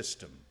caste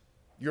system.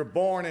 You're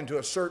born into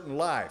a certain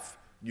life.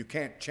 You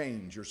can't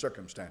change your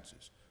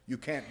circumstances. You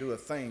can't do a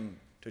thing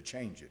to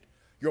change it.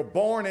 You're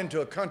born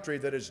into a country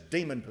that is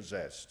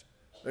demon-possessed.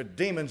 There are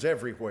demons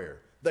everywhere.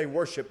 They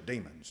worship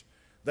demons.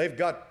 They've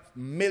got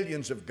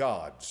millions of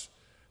gods,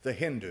 the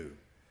Hindu.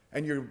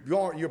 And you're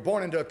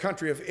born into a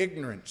country of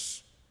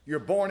ignorance. You're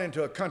born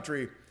into a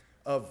country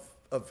of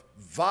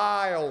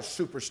vile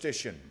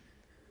superstition.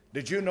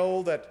 Did you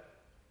know that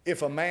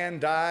if a man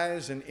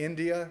dies in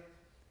India,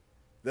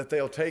 that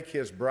they'll take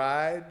his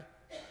bride?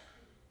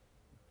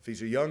 If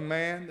he's a young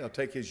man, they'll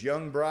take his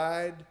young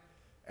bride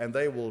and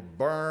they will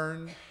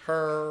burn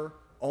her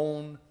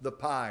on the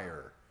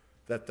pyre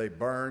that they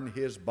burn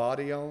his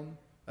body on.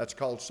 That's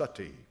called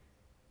sati.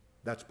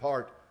 That's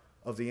part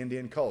of the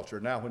Indian culture.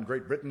 Now, when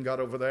Great Britain got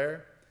over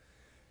there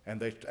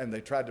and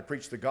they tried to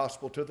preach the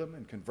gospel to them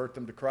and convert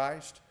them to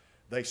Christ,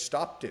 they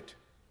stopped it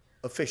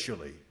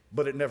officially,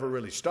 but it never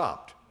really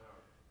stopped.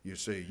 You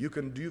see, you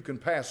can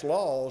pass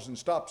laws and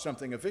stop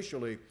something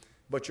officially,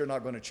 but you're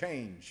not going to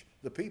change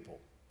the people.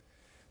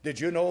 Did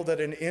you know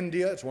that in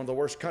India, it's one of the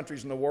worst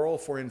countries in the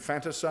world for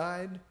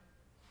infanticide,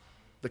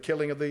 the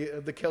killing of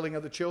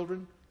the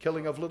children,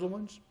 killing of little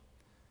ones?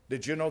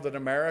 Did you know that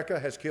America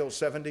has killed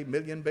 70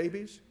 million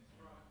babies?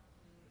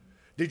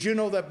 Did you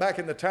know that back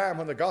in the time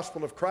when the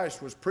gospel of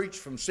Christ was preached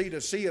from sea to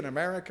sea in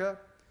America,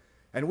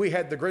 and we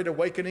had the Great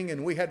Awakening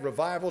and we had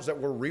revivals that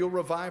were real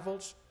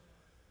revivals,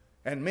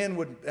 and men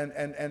would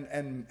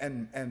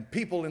and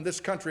people in this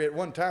country at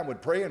one time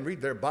would pray and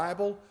read their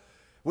Bible?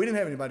 We didn't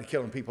have anybody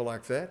killing people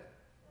like that.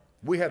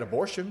 We had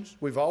abortions.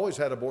 We've always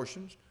had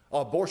abortions.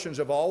 Abortions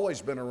have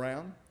always been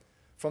around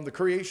from the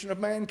creation of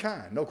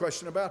mankind, no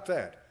question about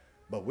that.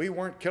 But we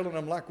weren't killing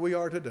them like we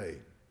are today.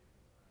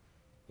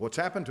 What's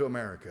happened to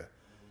America?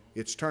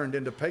 It's turned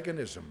into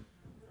paganism.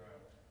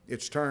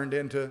 It's turned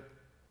into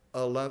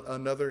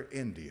another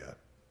India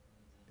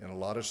in a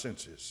lot of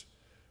senses.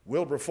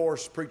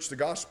 Wilberforce preached the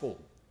gospel.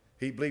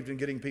 He believed in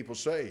getting people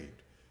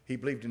saved. He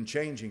believed in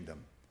changing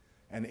them.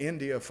 And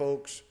India,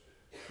 folks,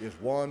 is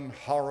one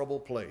horrible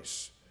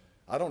place.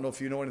 I don't know if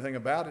you know anything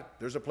about it.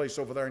 There's a place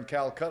over there in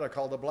Calcutta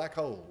called the Black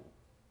Hole.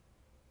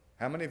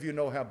 How many of you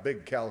know how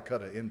big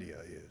Calcutta, India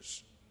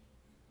is?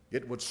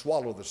 It would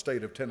swallow the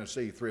state of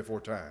Tennessee 3 or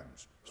 4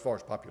 times as far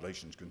as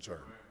population is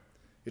concerned.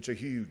 It's a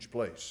huge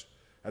place.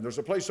 And there's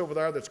a place over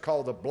there that's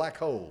called the Black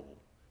Hole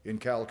in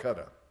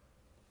Calcutta.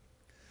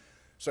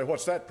 Say,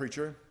 what's that,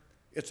 preacher?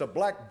 It's a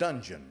black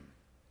dungeon.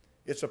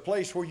 It's a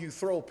place where you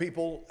throw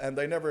people and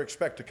they never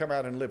expect to come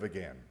out and live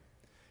again.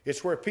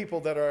 It's where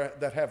people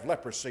that have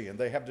leprosy and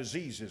they have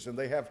diseases and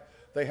they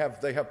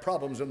have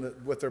problems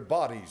with their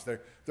bodies.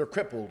 They're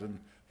crippled and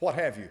what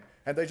have you.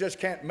 And they just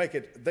can't make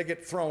it. They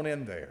get thrown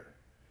in there.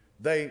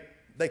 They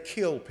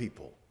kill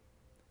people.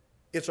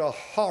 It's a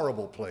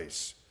horrible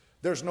place.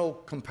 There's no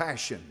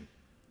compassion.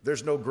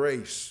 There's no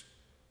grace.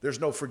 There's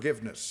no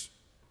forgiveness.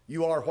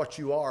 You are what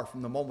you are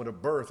from the moment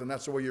of birth, and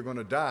that's the way you're going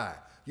to die.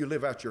 You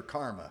live out your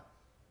karma.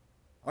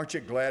 Aren't you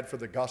glad for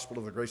the gospel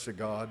of the grace of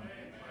God?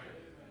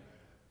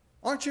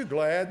 Aren't you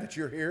glad that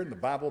you're here in the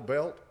Bible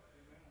Belt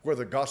where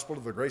the gospel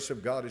of the grace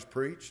of God is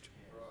preached?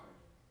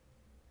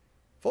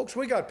 Folks,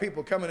 we got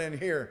people coming in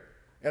here,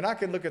 and I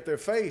can look at their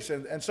face,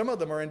 and some of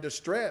them are in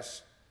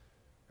distress.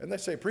 And they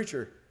say,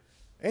 preacher,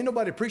 ain't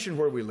nobody preaching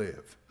where we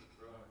live.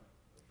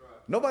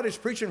 Nobody's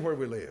preaching where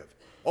we live.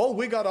 Oh,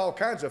 we got all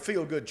kinds of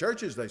feel-good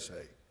churches, they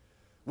say.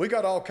 We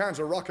got all kinds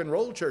of rock and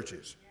roll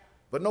churches,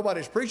 but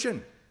nobody's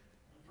preaching.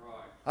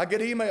 I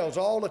get emails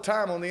all the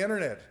time on the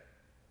internet,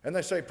 and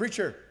they say,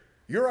 preacher,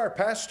 you're our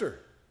pastor.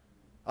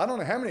 I don't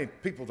know how many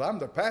people, I'm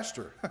the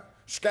pastor,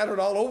 scattered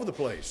all over the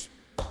place.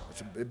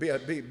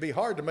 It'd be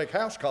hard to make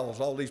house calls,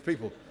 all these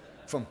people.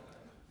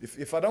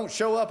 If I don't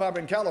show up, I'm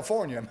in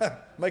California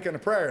making a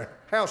prayer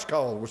house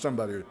call with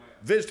somebody,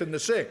 visiting the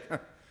sick.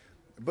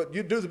 But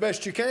you do the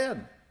best you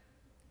can.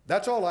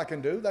 That's all I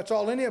can do. That's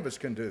all any of us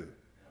can do.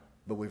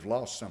 But we've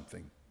lost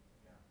something.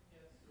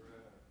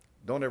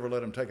 Don't ever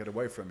let them take it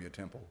away from you,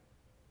 Temple.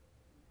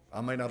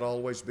 I may not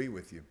always be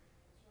with you.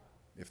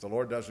 If the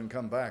Lord doesn't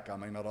come back, I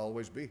may not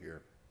always be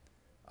here.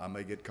 I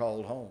may get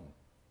called home.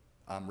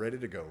 I'm ready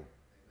to go.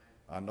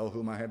 I know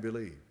whom I have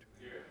believed.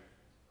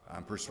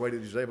 I'm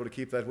persuaded he's able to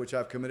keep that which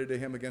I've committed to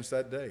him against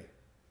that day.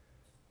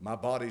 My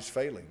body's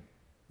failing.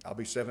 I'll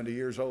be 70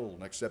 years old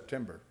next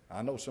September.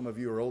 I know some of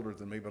you are older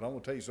than me, but I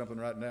want to tell you something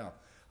right now.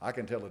 I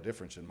can tell a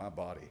difference in my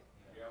body.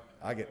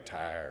 I get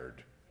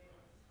tired.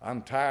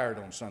 I'm tired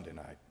on Sunday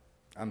night.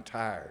 I'm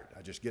tired.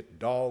 I just get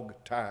dog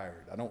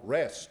tired. I don't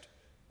rest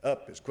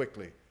up as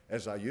quickly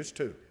as I used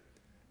to.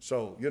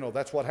 So,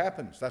 that's what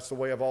happens. That's the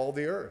way of all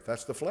the earth.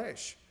 That's the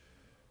flesh.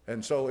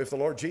 And so if the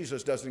Lord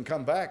Jesus doesn't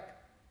come back,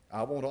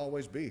 I won't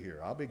always be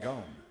here. I'll be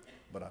gone,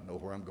 but I know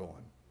where I'm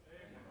going.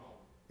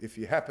 If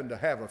you happen to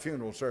have a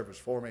funeral service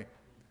for me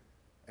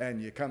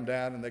and you come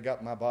down and they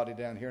got my body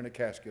down here in a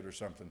casket or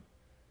something,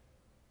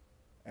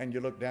 and you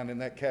look down in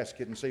that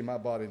casket and see my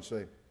body and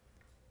say,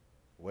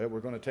 well, we're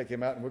going to take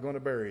him out and we're going to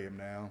bury him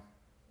now.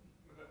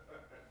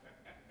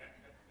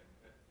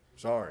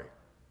 Sorry,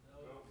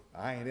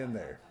 I ain't in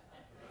there.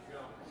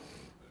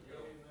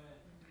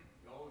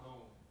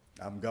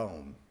 I'm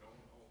gone.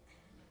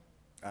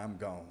 I'm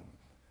gone.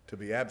 To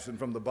be absent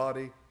from the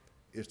body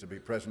is to be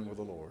present with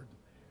the Lord.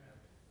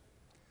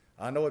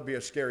 I know it'd be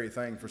a scary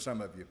thing for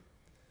some of you,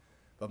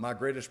 but my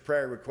greatest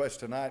prayer request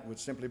tonight would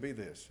simply be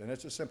this, and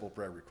it's a simple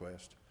prayer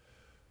request.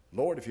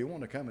 Lord, if you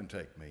want to come and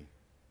take me,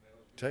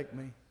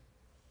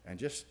 and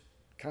just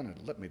kind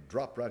of let me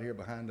drop right here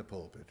behind the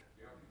pulpit.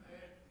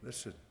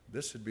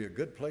 This would be a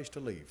good place to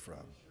leave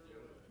from.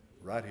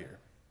 Right here,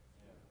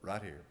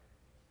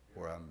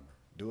 where I'm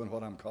doing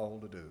what I'm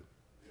called to do.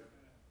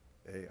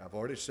 Hey, I've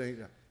already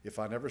seen, if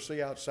I never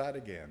see outside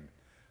again,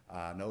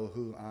 I know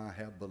who I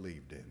have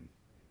believed in.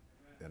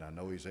 And I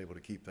know he's able to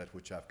keep that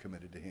which I've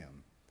committed to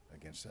him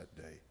against that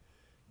day.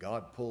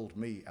 God pulled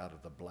me out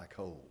of the black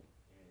hole.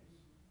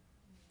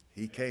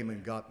 He came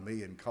and got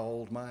me and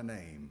called my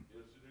name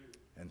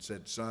and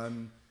said,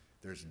 son,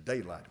 there's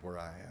daylight where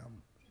I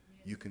am.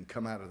 You can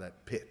come out of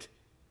that pit.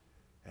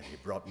 And he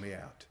brought me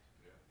out.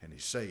 And he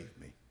saved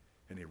me.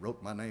 And he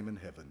wrote my name in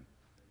heaven.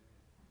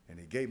 And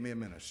he gave me a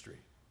ministry.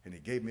 And he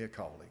gave me a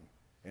calling.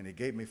 And he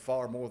gave me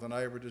far more than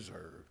I ever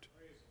deserved.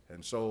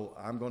 And so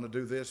I'm going to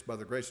do this by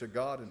the grace of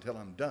God until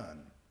I'm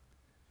done.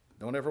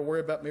 Don't ever worry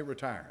about me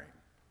retiring.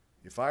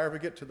 If I ever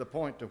get to the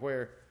point to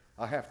where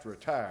I have to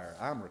retire,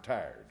 I'm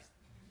retired.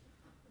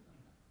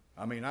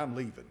 I mean, I'm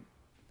leaving.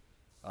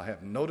 I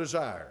have no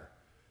desire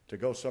to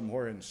go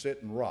somewhere and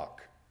sit and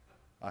rock.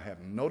 I have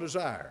no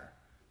desire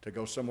to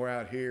go somewhere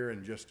out here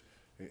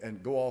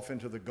and go off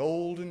into the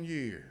golden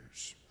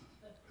years.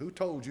 Who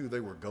told you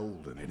they were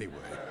golden anyway?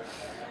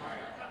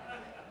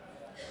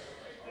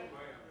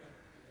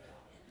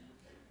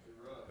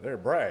 They're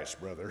brass,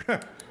 brother.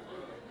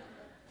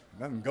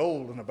 Nothing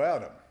golden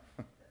about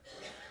them.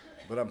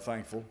 But I'm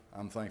thankful.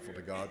 I'm thankful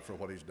to God for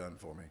what he's done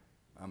for me.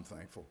 I'm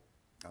thankful.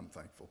 I'm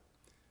thankful.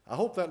 I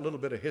hope that little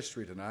bit of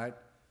history tonight,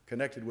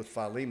 connected with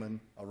Philemon,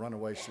 a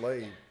runaway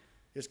slave,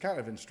 is kind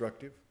of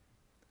instructive.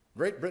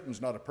 Great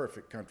Britain's not a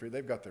perfect country.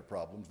 They've got their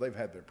problems. They've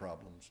had their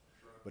problems.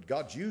 But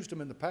God's used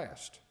them in the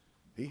past.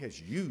 He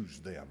has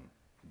used them.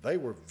 They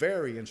were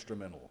very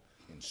instrumental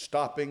in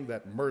stopping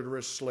that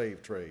murderous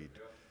slave trade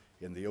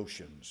in the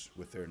oceans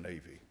with their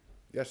navy.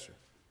 Yes, sir.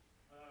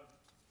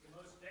 The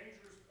most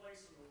dangerous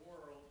place in the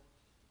world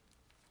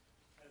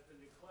has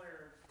been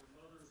declared for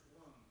mother's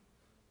womb.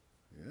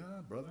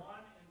 Yeah, brother. 1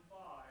 in 5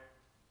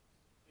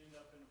 end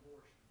up in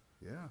abortion.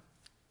 Yeah.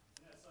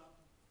 Isn't that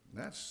something?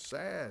 That's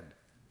sad.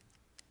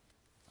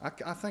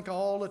 I think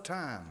all the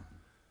time,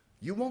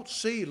 you won't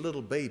see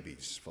little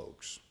babies,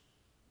 folks,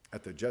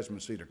 at the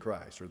judgment seat of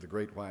Christ or the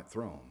great white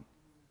throne.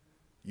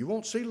 You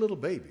won't see little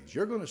babies.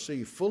 You're going to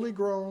see fully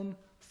grown,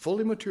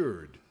 fully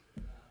matured.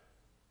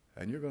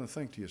 And you're going to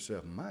think to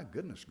yourself, my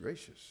goodness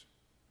gracious,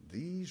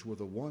 these were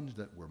the ones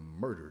that were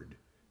murdered.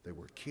 They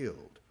were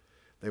killed.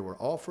 They were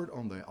offered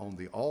on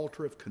the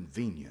altar of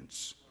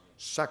convenience,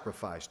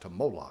 sacrificed to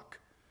Moloch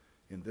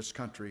in this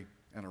country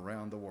and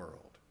around the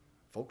world.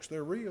 Folks,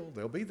 they're real.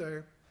 They'll be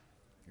there.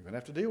 You're going to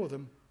have to deal with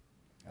them.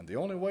 And the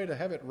only way to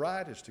have it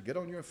right is to get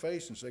on your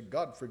face and say,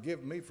 God,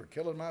 forgive me for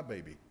killing my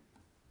baby.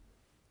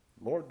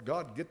 Lord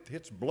God, get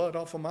its blood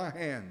off of my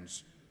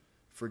hands.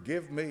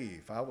 Forgive me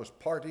if I was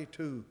party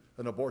to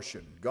an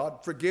abortion.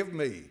 God, forgive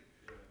me.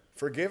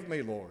 Forgive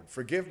me, Lord.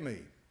 Forgive me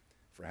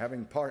for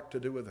having part to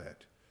do with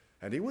that.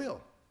 And He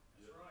will.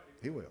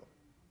 He will.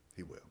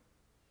 He will.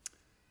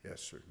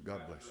 Yes, sir.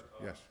 God bless you.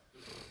 Yes.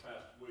 This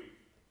past week,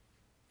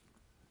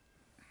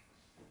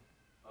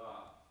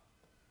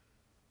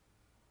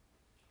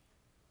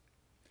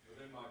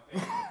 within my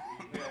family,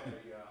 we had a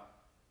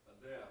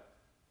death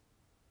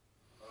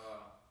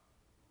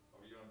of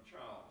a young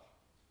child.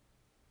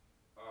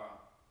 I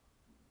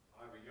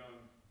have a young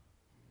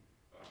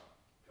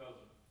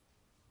cousin.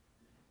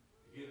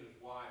 He and his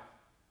wife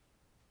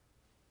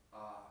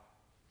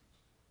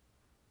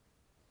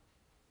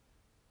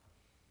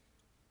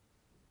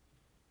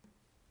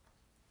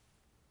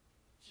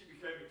she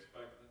became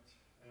expectant,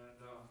 and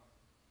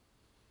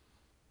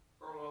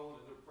early on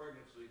in her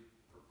pregnancy,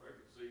 it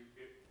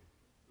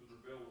was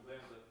revealed to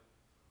them that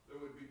there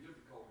would be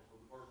difficulties for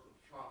the birth of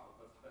the child.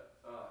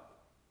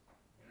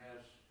 And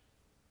as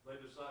they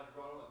decided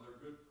right on, they're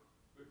good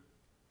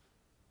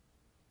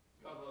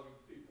God-loving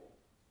people.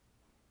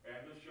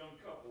 And this young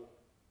couple,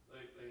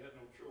 they had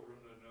no children,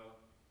 and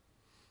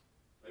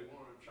they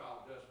wanted a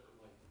child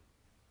desperately.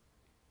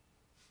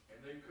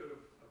 And they could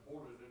have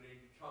aborted at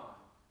any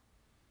time.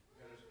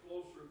 And as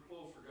closer and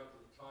closer got to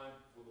the time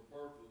for the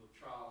birth of the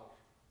child,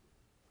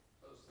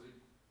 as the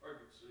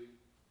pregnancy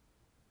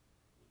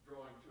was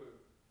drawing to a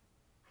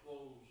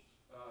close,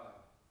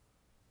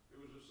 it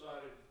was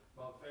decided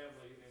by the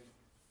family and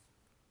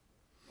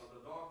by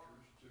the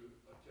doctors to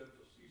attempt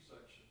a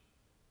C-section.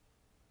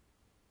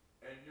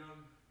 And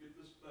young, get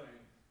this thing,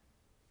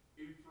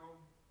 Ephraim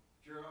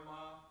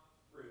Jeremiah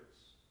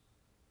Fritz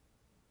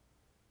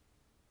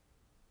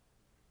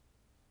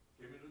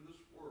came into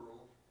this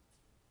world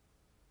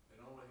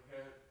and only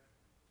had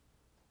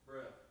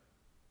breath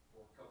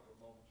for a couple of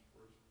moments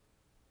for his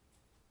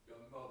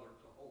young mother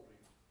to hold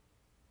him,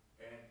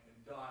 and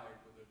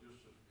died within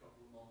just a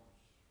couple of moments.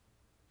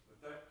 But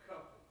that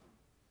couple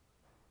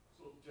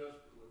so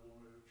desperately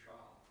wanted a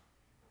child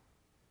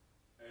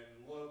and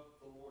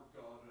loved the Lord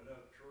God and had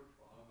a church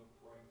behind them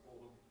praying for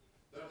them.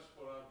 That's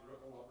what I'd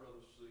rather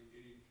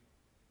see.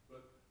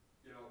 But,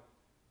 you know,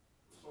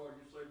 sorry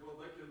you say, well,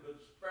 they could have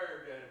been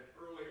spared at it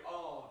early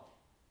on.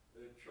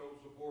 They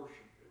chose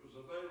abortion. It was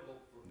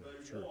available from day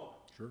one.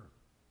 Sure.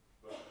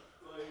 But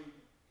they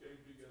came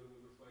together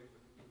with their faith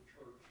in the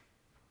church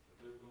that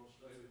they were going to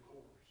stay the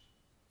course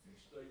and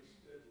stay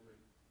steadily.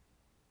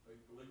 They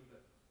believed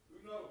that. Who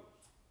knows?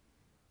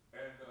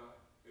 And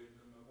in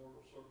the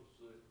memorial service,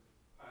 the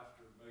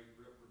pastor made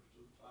reference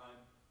to the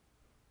time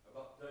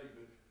about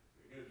David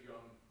and his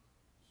young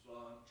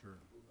son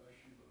with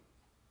Bathsheba.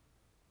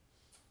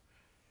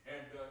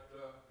 And that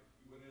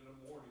he went in the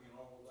morning and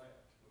all of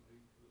that when he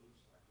was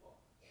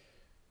sackcloth.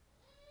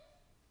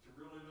 To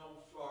really know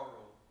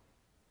sorrow,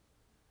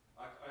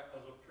 I,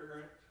 as a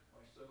parent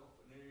myself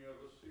and any of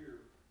us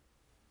here,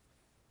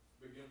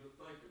 begin to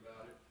think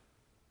about it.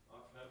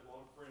 I've had a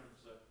lot of friends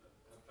that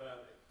have had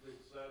the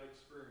sad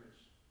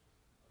experience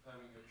of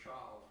having a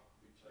child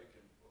be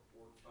taken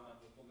before time.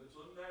 It's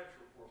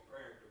unnatural for a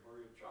parent to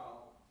bury a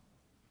child,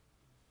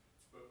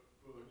 but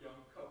for a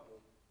young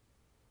couple,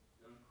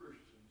 young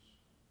Christians,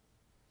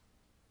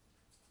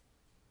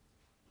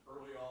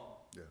 early on,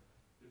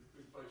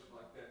 in places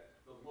like that,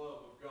 the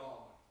love of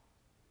God,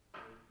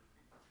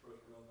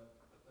 expressed around that,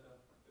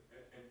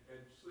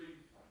 and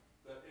see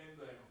that in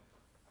them,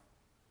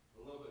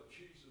 the love that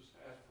Jesus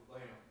has for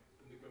them,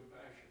 and the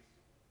compassion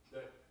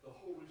that the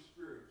Holy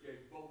Spirit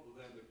gave both of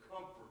them, the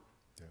comfort.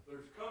 Yeah.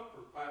 There's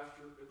comfort,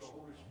 Pastor, in the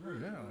Holy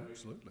Spirit. Yeah,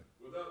 absolutely.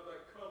 Without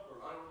that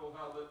comfort, I don't know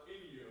how that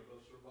any of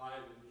us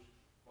survive in this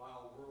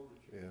vile world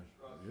that you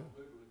described so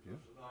vividly to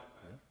us tonight,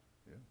 Pastor.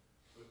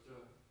 But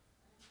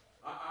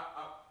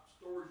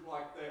stories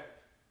like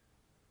that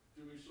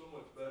do me so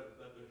much better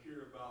than to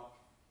hear about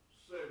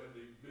 70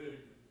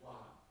 million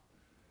lives.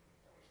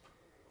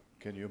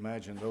 Can you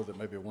imagine, though, that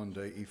maybe one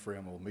day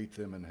Ephraim will meet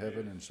them in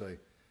heaven and say,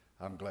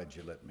 I'm glad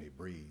you let me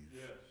breathe.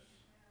 Yes.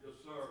 Yes,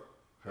 sir.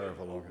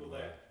 However long it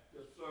lasts.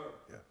 Yes, sir.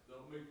 Yeah.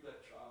 They'll meet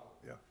that child.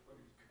 Yeah.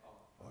 Praise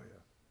God. Oh,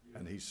 yeah.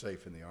 And he's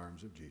safe in the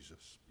arms of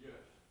Jesus. Yes.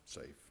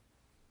 Safe.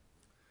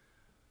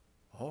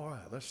 All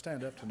right, let's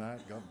stand up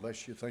tonight. God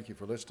bless you. Thank you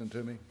for listening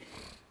to me.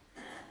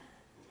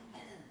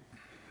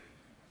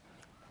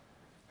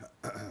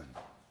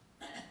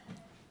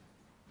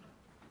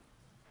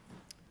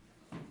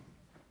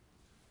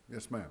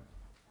 Yes, ma'am.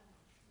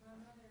 My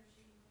mother, she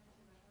went to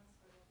the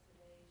hospital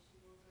today. She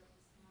woke up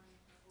this morning,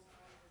 her whole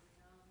body was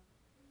numb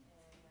and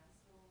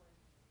swollen.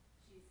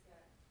 She's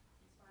got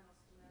spinal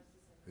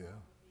stenosis and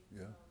neuropathy.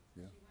 So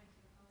she went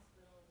to the hospital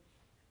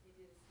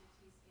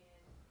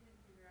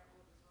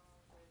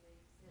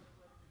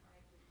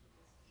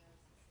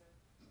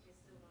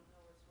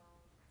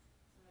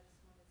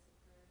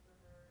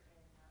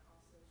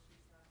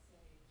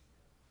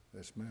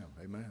Yes, ma'am.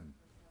 Amen.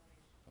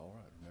 All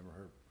right. Remember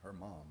her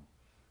mom.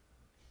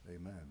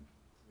 Amen.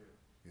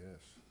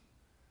 Yes.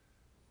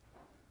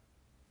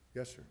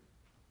 Yes, sir.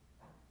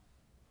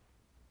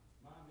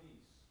 My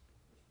niece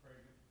was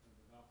pregnant, and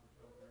the doctor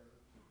told her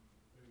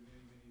through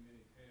many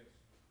tests,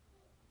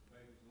 the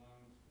baby's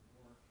lungs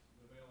weren't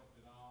developed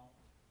at all.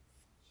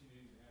 She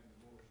needed to have an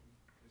abortion.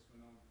 This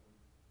went on for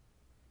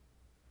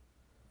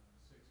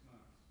 6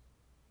 months.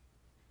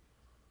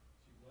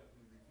 She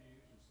blatantly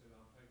refused and said,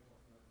 "I'll take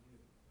what's not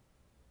given."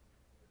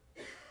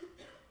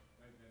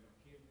 Baby had no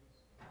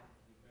kidneys.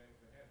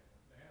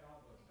 They had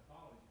all the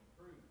pathology to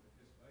prove that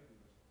this baby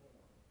was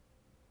born.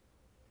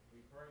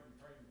 We prayed and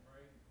prayed and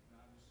prayed, and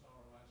I just saw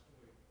her last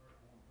week,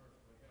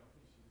 perfectly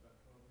healthy. She's about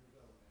 12 years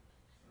old now.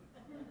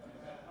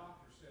 And that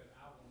doctor said,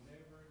 "I will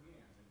never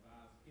again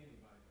advise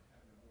anybody to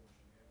have an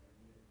abortion after a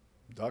year."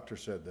 Doctor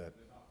said that.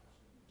 The doctor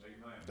said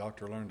that. Amen.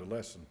 Doctor learned a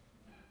lesson.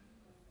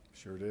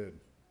 Sure did.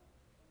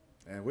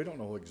 And we don't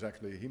know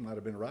exactly, he might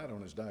have been right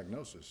on his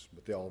diagnosis,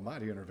 but the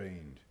Almighty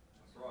intervened.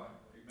 That's right.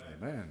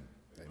 Amen.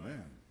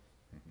 Amen.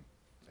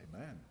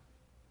 Amen.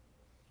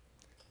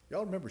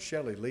 Y'all remember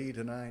Shelley Lee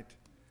tonight?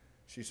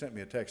 She sent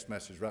me a text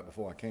message right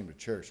before I came to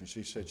church, and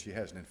she said she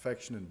has an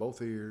infection in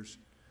both ears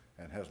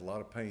and has a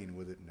lot of pain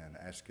with it, and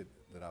asked it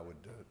that I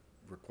would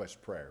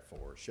request prayer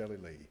for her. Shelley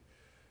Lee.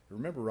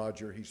 Remember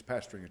Roger? He's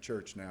pastoring a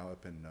church now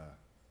up in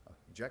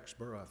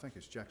Jacksboro. I think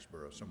it's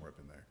Jacksboro, somewhere up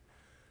in there.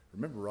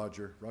 Remember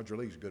Roger? Roger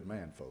Lee's a good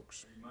man,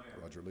 folks. Amen.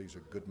 Roger Lee's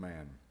a good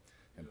man.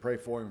 And pray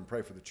for him and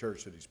pray for the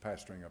church that he's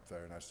pastoring up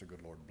there, and ask the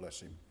good Lord to bless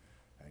him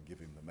and give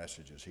him the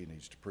messages he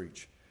needs to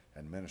preach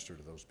and minister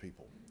to those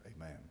people.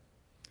 Amen.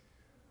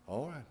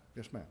 All right.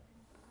 Yes, ma'am.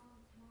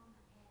 Mom's mama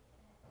had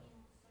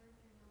dental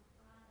surgery on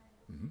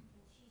Friday, Mm-hmm.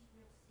 and she's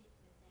real sick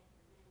this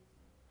afternoon,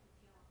 so if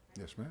y'all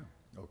pray Yes, for ma'am.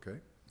 her.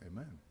 Okay.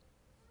 Amen.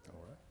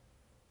 All right.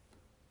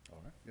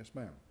 All right. Yes,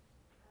 ma'am.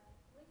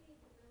 We need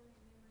to really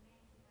remember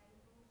Nancy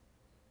Mabel's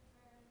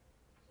prayer.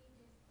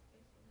 She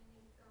just really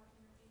needs God's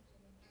intervention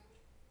in her.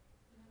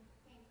 You know,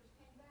 cancers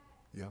came back.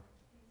 Yeah.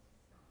 It's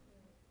just not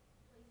good.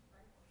 Please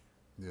pray for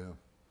her. Yeah.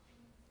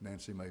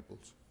 Nancy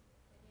Maples.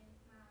 And then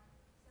my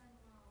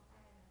son-in-law,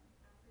 Adam,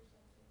 I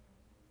appreciate you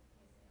knowing him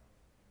myself.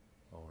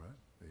 All right.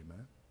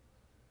 Amen.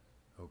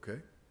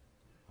 Okay.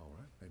 All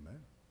right.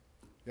 Amen.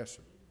 Yes,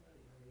 sir.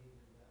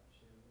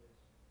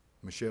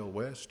 Michelle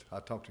West. I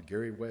talked to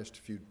Gary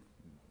West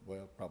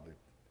probably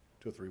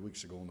 2 or 3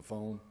 weeks ago on the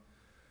phone,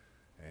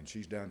 and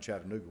she's down in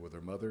Chattanooga with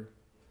her mother,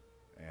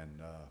 and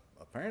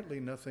apparently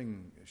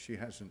nothing, she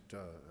hasn't,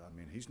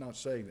 he's not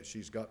saying that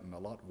she's gotten a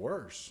lot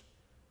worse.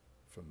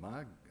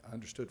 I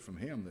understood from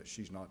him that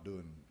she's not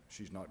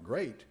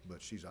great,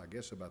 but she's, I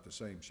guess, about the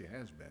same she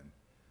has been.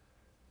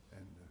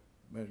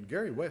 And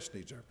Gary West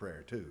needs our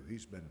prayer too.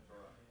 He's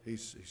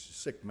a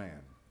sick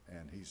man,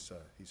 and he's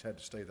had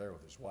to stay there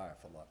with his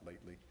wife a lot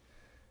lately.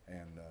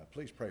 And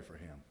please pray for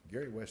him.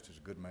 Gary West is a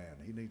good man.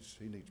 He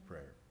needs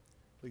prayer.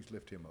 Please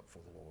lift him up for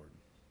the Lord.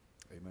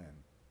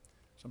 Amen.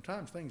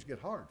 Sometimes things get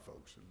hard,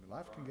 folks.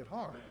 Life can get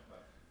hard.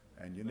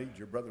 And you need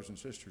your brothers and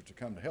sisters to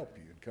come to help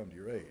you and come to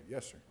your aid.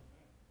 Yes, sir.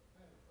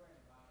 I had a friend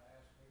of mine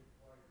ask me to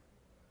pray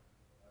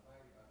for a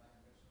lady by the name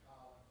of Miss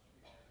Collins.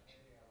 She has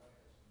ALS,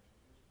 and she's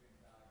just been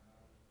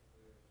diagnosed with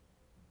this.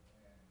 And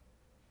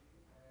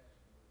she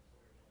asked me to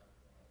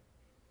request like that.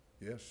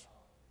 Yes.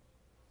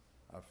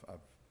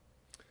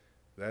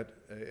 That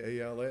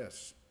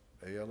ALS.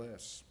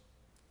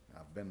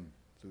 I've been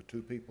through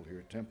 2 people here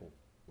at Temple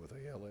with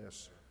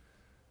ALS,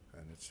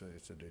 and it's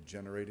a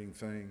degenerating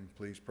thing.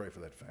 Please pray for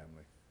that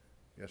family.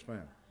 Yes,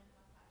 ma'am.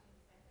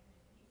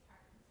 He's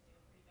hurting still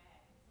pretty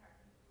bad. He's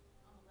hurting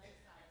on the left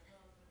side as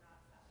well as the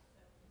right side. So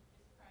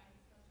just pray.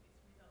 He's supposed to get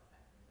some results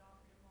back from the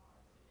doctor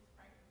tomorrow. So just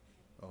pray for him.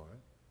 He's All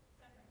right.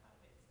 suffering quite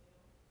a bit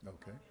still.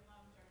 Okay. It'll be a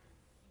long journey,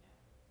 you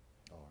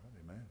know. All right.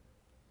 Amen.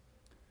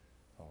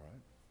 All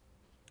right.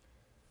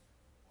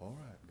 All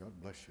right. God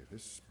bless you.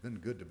 It's been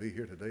good to be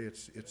here today.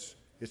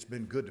 It's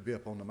been good to be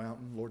up on the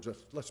mountain. Lord,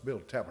 let's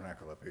build a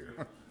tabernacle up here.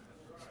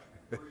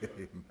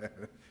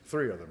 Amen.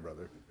 3 of them,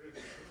 brother.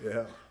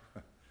 Yeah.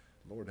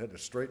 Lord had to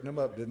straighten them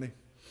up, didn't he?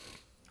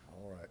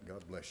 All right.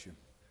 God bless you.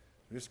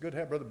 It's good to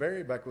have Brother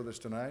Barry back with us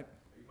tonight.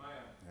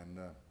 Amen. And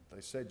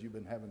they said you've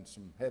been having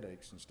some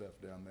headaches and stuff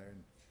down there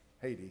in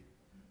Haiti.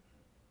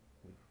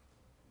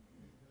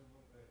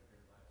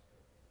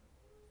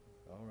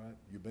 All right.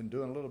 You've been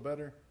doing a little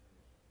better?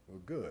 Well,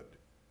 good.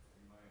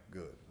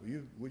 Good.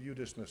 Will you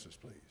dismiss us,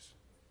 please?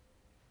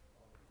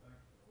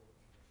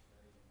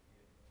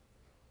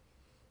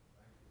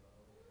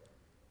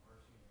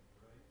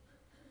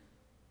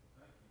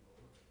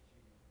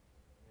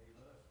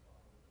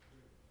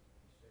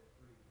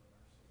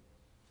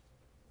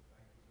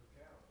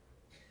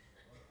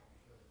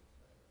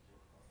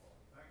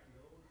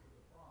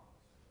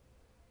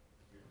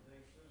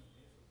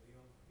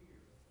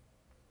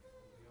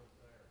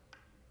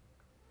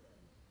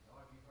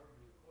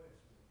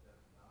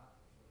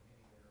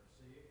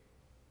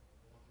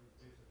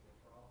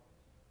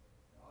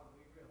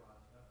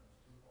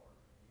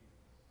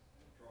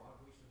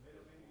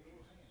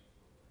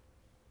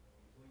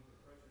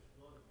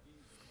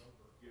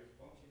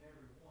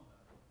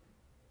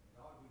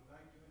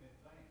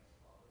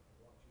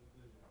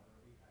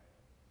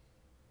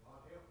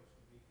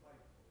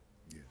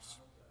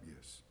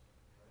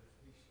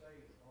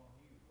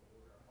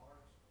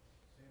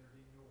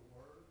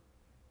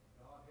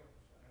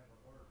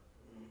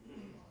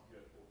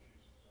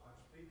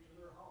 speak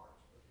to their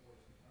hearts before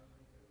it's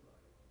eternally too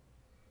late.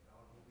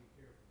 God will be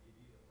careful to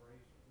give you the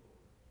praise and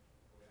glory.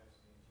 We ask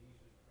in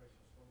Jesus'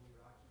 precious, holy,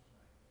 righteous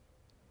name.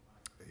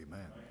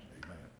 Amen. Amen.